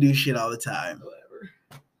 you do shit all the time. Whatever.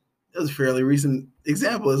 It was a fairly recent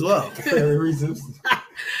example as well. Fairly recent.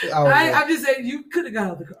 I'm just saying, you could have got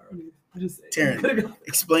out of the car. I'm just saying. Taryn,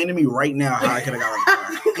 explain to me right now how I could have got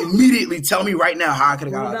out of the car. Immediately tell me right now how I could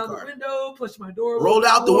have got out of the car. Rolled out the window, pushed my door. Rolled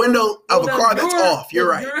out the window of a car that's off. You're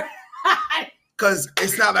right. Because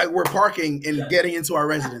it's not like we're parking and getting into our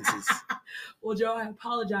residences. Well, Joe, I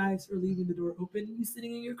apologize for leaving the door open and you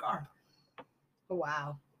sitting in your car.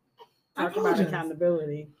 Wow. Talk about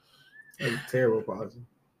accountability. That's a terrible apology.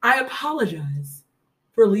 I apologize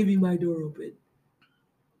for leaving my door open.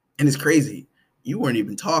 And it's crazy. You weren't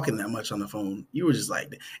even talking that much on the phone. You were just like,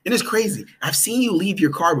 and it's crazy. I've seen you leave your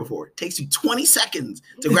car before. It takes you 20 seconds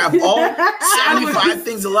to grab all 75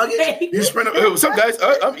 things of luggage. You sprint up. Hey, what's up, guys?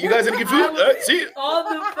 You guys gonna get food? See you.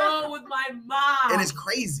 On the phone with my mom. And it's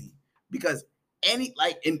crazy because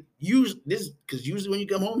usually when you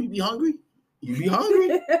come home, you be hungry.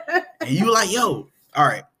 And you like, yo, all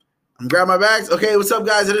right, I'm grabbing my bags. Okay, what's up,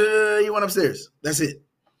 guys? You went upstairs. That's it.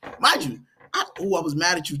 Mind you, I was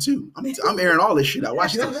mad at you too. I'm airing all this shit out.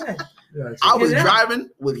 Watch this. Yeah, I was driving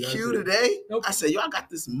with Q today. Nope. I said, yo, I got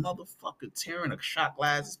this motherfucker tearing a shot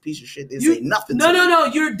glass, this piece of shit. They say nothing to me. No.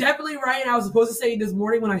 You're definitely right. I was supposed to say it this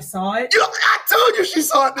morning when I saw it. I told you she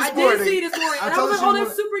saw it this morning. I did see it this morning. And I was like, oh,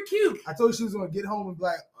 that's super cute. I told you she was going to get home and be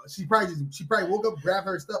like, she probably woke up, grabbed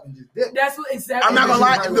her stuff, and just dipped. That's what exactly. I'm not going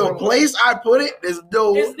to lie. The place I put it, there's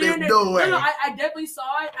no way. No, I definitely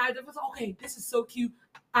saw it. And I definitely thought, okay, this is so cute.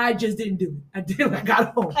 I just didn't do it. I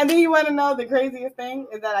got home. And then you want to know the craziest thing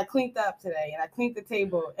is that I cleaned up today and I cleaned the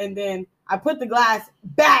table and then I put the glass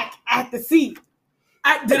back at the seat.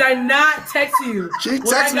 Did I not text you? She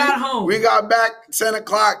texted me. Home? We got back 10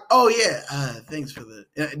 o'clock. Oh yeah. Thanks for the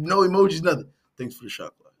no emojis, nothing. Thanks for the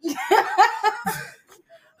shot glass.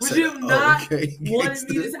 Would you have not wanted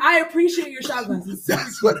me to? I appreciate your shot glasses.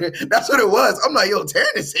 That's what it was. I'm like, yo,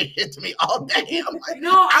 Taryn is saying shit to me all day. I'm like, no,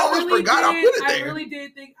 I almost forgot I put it there. I really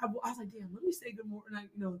did think. I was like, damn, let me say good morning.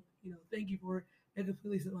 Thank you for it. It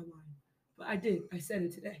completely slipped my mind, but I did. I said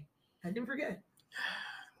it today. I didn't forget.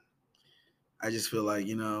 I just feel like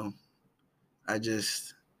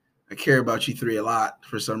I care about you three a lot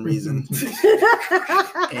for some reason,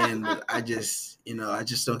 and I just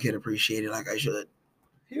don't get appreciated like I should.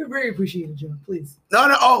 You're very appreciated, Joe. Please.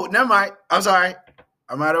 No. Oh, never mind. I'm sorry.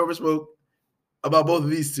 I might overspoke about both of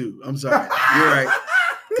these two. I'm sorry. You're right.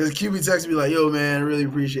 Because QB texted me like, "Yo, man, I really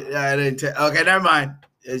appreciate it." I didn't. Okay, never mind.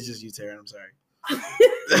 It's just you, Taryn. I'm sorry.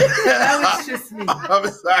 That was just me. I'm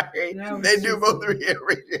sorry. That They was do just both me.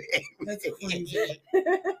 reappreciate. That's funny.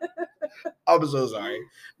 I'm so sorry.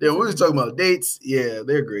 Yeah, we were talking about dates. Yeah,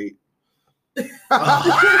 they're great.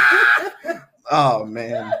 Oh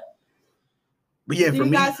man. But yeah, Do for you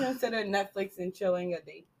me, guys consider Netflix and chilling a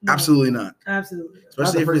date? No, absolutely not. Absolutely. Not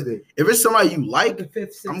Especially the first date. if it's somebody you Like the like,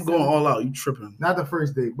 fifth, sixth, I'm going all out. You tripping? Not the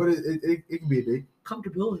first date, but it can be a date.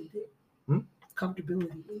 Comfortability date. Hmm?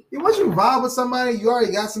 Comfortability date. Yeah, once you vibe with somebody, you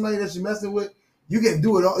already got somebody that you're messing with. You can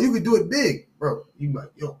do it all. You can do it big, bro. You like,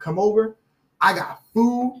 yo, come over. I got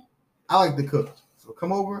food. I like to cook, so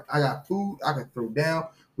come over. I got food. I can throw down.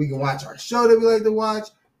 We can watch our show that we like to watch.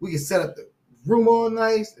 We can set up the room all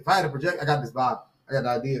nice. If I had a project, I got this vibe. I got the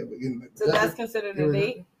idea. But So that's considered a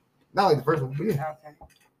date? Not like the first one, but yeah. Okay.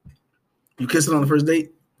 You kissing on the first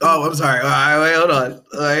date? Oh, I'm sorry. All right, wait, hold on.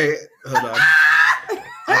 Hold on.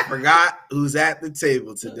 I forgot who's at the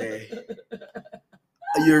table today.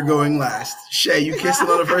 You're going last. Shay, you kissing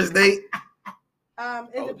on the first date?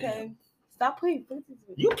 It depends. Stop playing footsies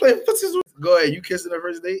with me. You play footsies with? Go ahead. You kissing on the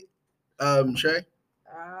first date? Shay?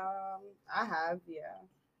 I have, yeah.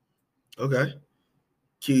 Okay.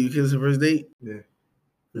 Q, you kissing on the first date? Yeah.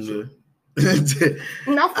 Yeah.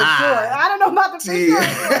 Not for sure. I don't know about the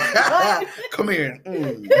for sure. Come here.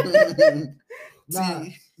 Nah,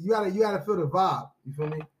 See, you gotta feel the vibe. You feel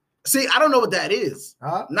me? see, I don't know what that is.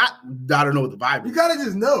 Huh? Not, I don't know what the vibe You is. gotta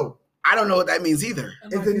just know. I don't know what that means either.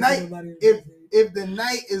 I'm If not the kissing night- nobody on if- the first date. If the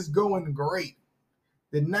night is going great,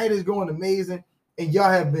 the night is going amazing, and y'all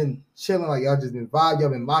have been chilling, like y'all just been vibe, y'all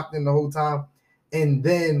been locked in the whole time, and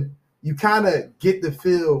then you kind of get the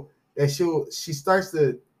feel that she starts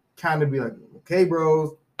to kind of be like, okay,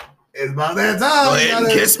 bros, it's about that time. Go ahead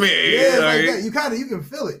and kiss me. Yeah, All like right. that. You can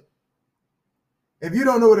feel it. If you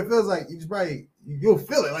don't know what it feels like, you'll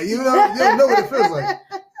feel it. Like you'll know what it feels like.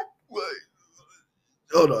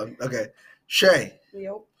 Hold on. Okay. Shay,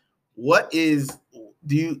 Yep. what is,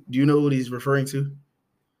 do you know what he's referring to?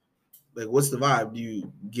 Like, what's the vibe? Do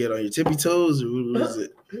you get on your tippy toes or what is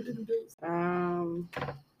it?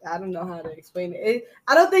 I don't know how to explain it.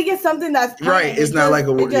 I don't think it's something that's planned. Right, it's It not just- like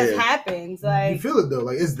a word, It just yeah. happens. You Like feel it though,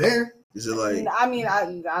 like it's there. Is it like, I mean, I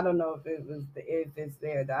don't know if it's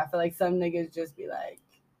there though. I feel like some niggas just be like,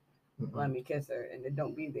 let me kiss her, and it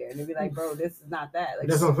don't be there, and they be like, bro, this is not that. Like,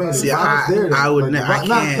 That's what I'm saying. See, The vibe is there, though. I would Like, never- the I vibe-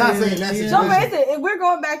 can't. Not saying that Yeah. situation. so listen, if we're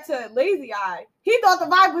going back to Lazy Eye, he thought the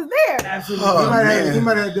vibe was there. Absolutely. Oh, He man.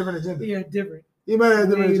 might have a different agenda. Yeah, different. He might have a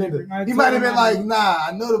different Way agenda. different. I He might have told been him like, I- nah,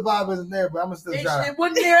 I know the vibe isn't there, but I'm gonna still try. It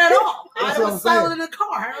wasn't there at all. That's I what was I'm saying. silent in the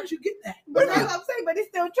car. How don't you get that? But that's what I'm saying. But he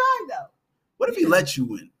still tried though. what if he let you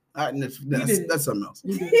win? That's did. something else.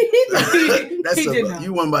 He did. That's He something did else. not.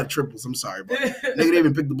 You won by triples. I'm sorry, but nigga didn't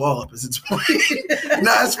even pick the ball up at this point. No,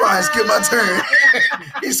 that's fine. Skip my turn.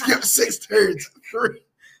 He skipped 6 turns.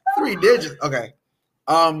 Three digits. Okay.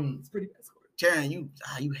 It's pretty bad score. Taryn,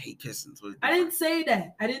 you hate kissing. So I didn't say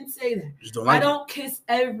that. just don't like I it. don't kiss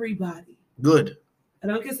everybody. Good. I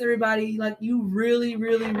don't kiss everybody. Like, you really,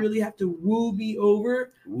 really, really have to woo me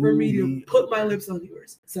over for me to put my lips on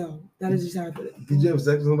yours. So that is just how I put it. Did you have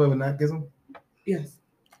sex with somebody but not kiss him? Yes.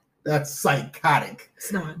 That's psychotic.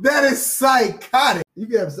 It's not. That is psychotic. You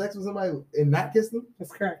can have sex with somebody and not kiss them?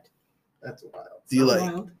 That's correct. That's wild. Do you Not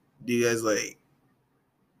like? wild. Do you guys like?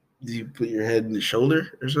 Do you put your head in the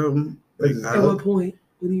shoulder or something? Like, At At how- what point?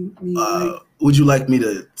 What do you mean? Like, would you like me to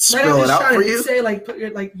right, I'm spell it just out trying for to you? say, like, put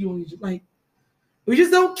your, like, you only just, like, we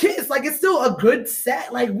just don't kiss. Like, it's still a good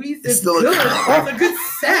set. Like, it's still a- good. It's a good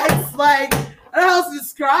sex. Like, I don't know how else to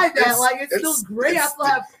describe that. It's- Like, it's still it's- great. I it's- still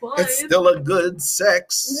have fun. It's still a good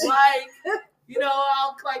sex. Like, you know,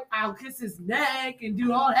 I'll kiss his neck and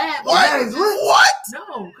do all that. but What? that is just- What?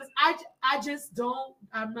 No, because I just don't.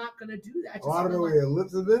 I'm not gonna do that. Oh, I don't know where feel your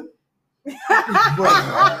lips have been. like-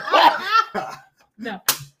 no,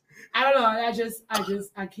 I don't know.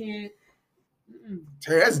 I can't. Mm-mm.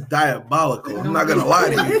 Terry, that's diabolical. I I'm don't not gonna think- lie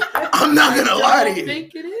to you. I'm not gonna lie to I you.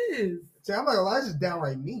 think it is. See, I'm not gonna lie, it's just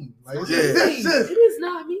downright mean. Like, it's Yeah. it's just, It is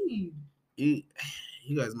not mean. You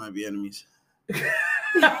guys might be enemies.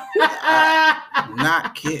 I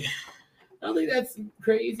Not kidding. don't think that's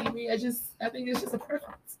crazy. Me, I think it's just a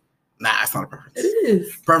preference. Nah, it's not a preference. It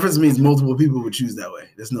is. Preference means multiple people would choose that way.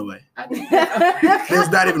 There's no way. I think There's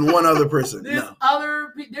not even one other person. There's No.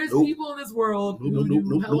 there's Nope. people in this world Nope, who nope,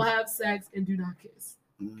 nope, will nope. have sex and do not kiss.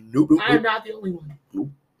 Nope. I'm not the only one. Nope.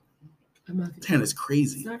 I'm not the Damn, only it's one.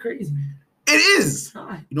 crazy. It's not crazy. It is. It's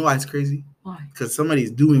not. You know why it's crazy? Why? Because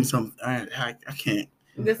somebody's doing something. I can't.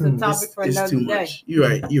 This is a topic for It's another too day. much.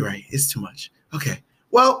 You're right. It's too much. Okay.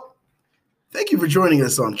 Well, thank you for joining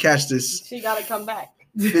us on Catch This She got to come back.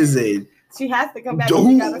 Fizzade. She has to come back.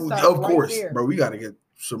 And she got to start Of right course, there. bro. We got to get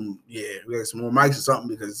some. Yeah, we got some more mics or something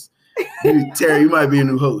because Terry, you might be a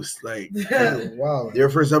new host. Like, Wow. your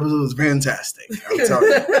first episode was fantastic. I'm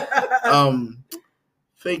telling you.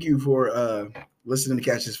 Thank you for listening to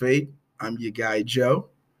Catch This Fade. I'm your guy Joe.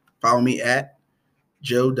 Follow me at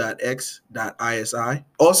joe.x.isi.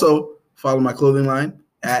 Also, follow my clothing line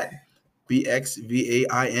at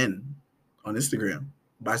bxvain on Instagram.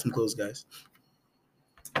 Buy some clothes, guys.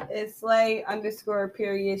 It's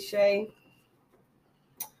Slay_Shay.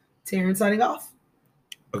 Taryn signing off.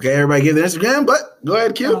 Okay, everybody give their Instagram, but go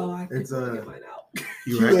ahead, Q. Oh, I think It's, we'll get mine out.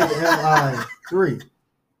 You right? QAMI3.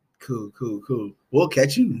 Cool. We'll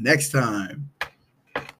catch you next time.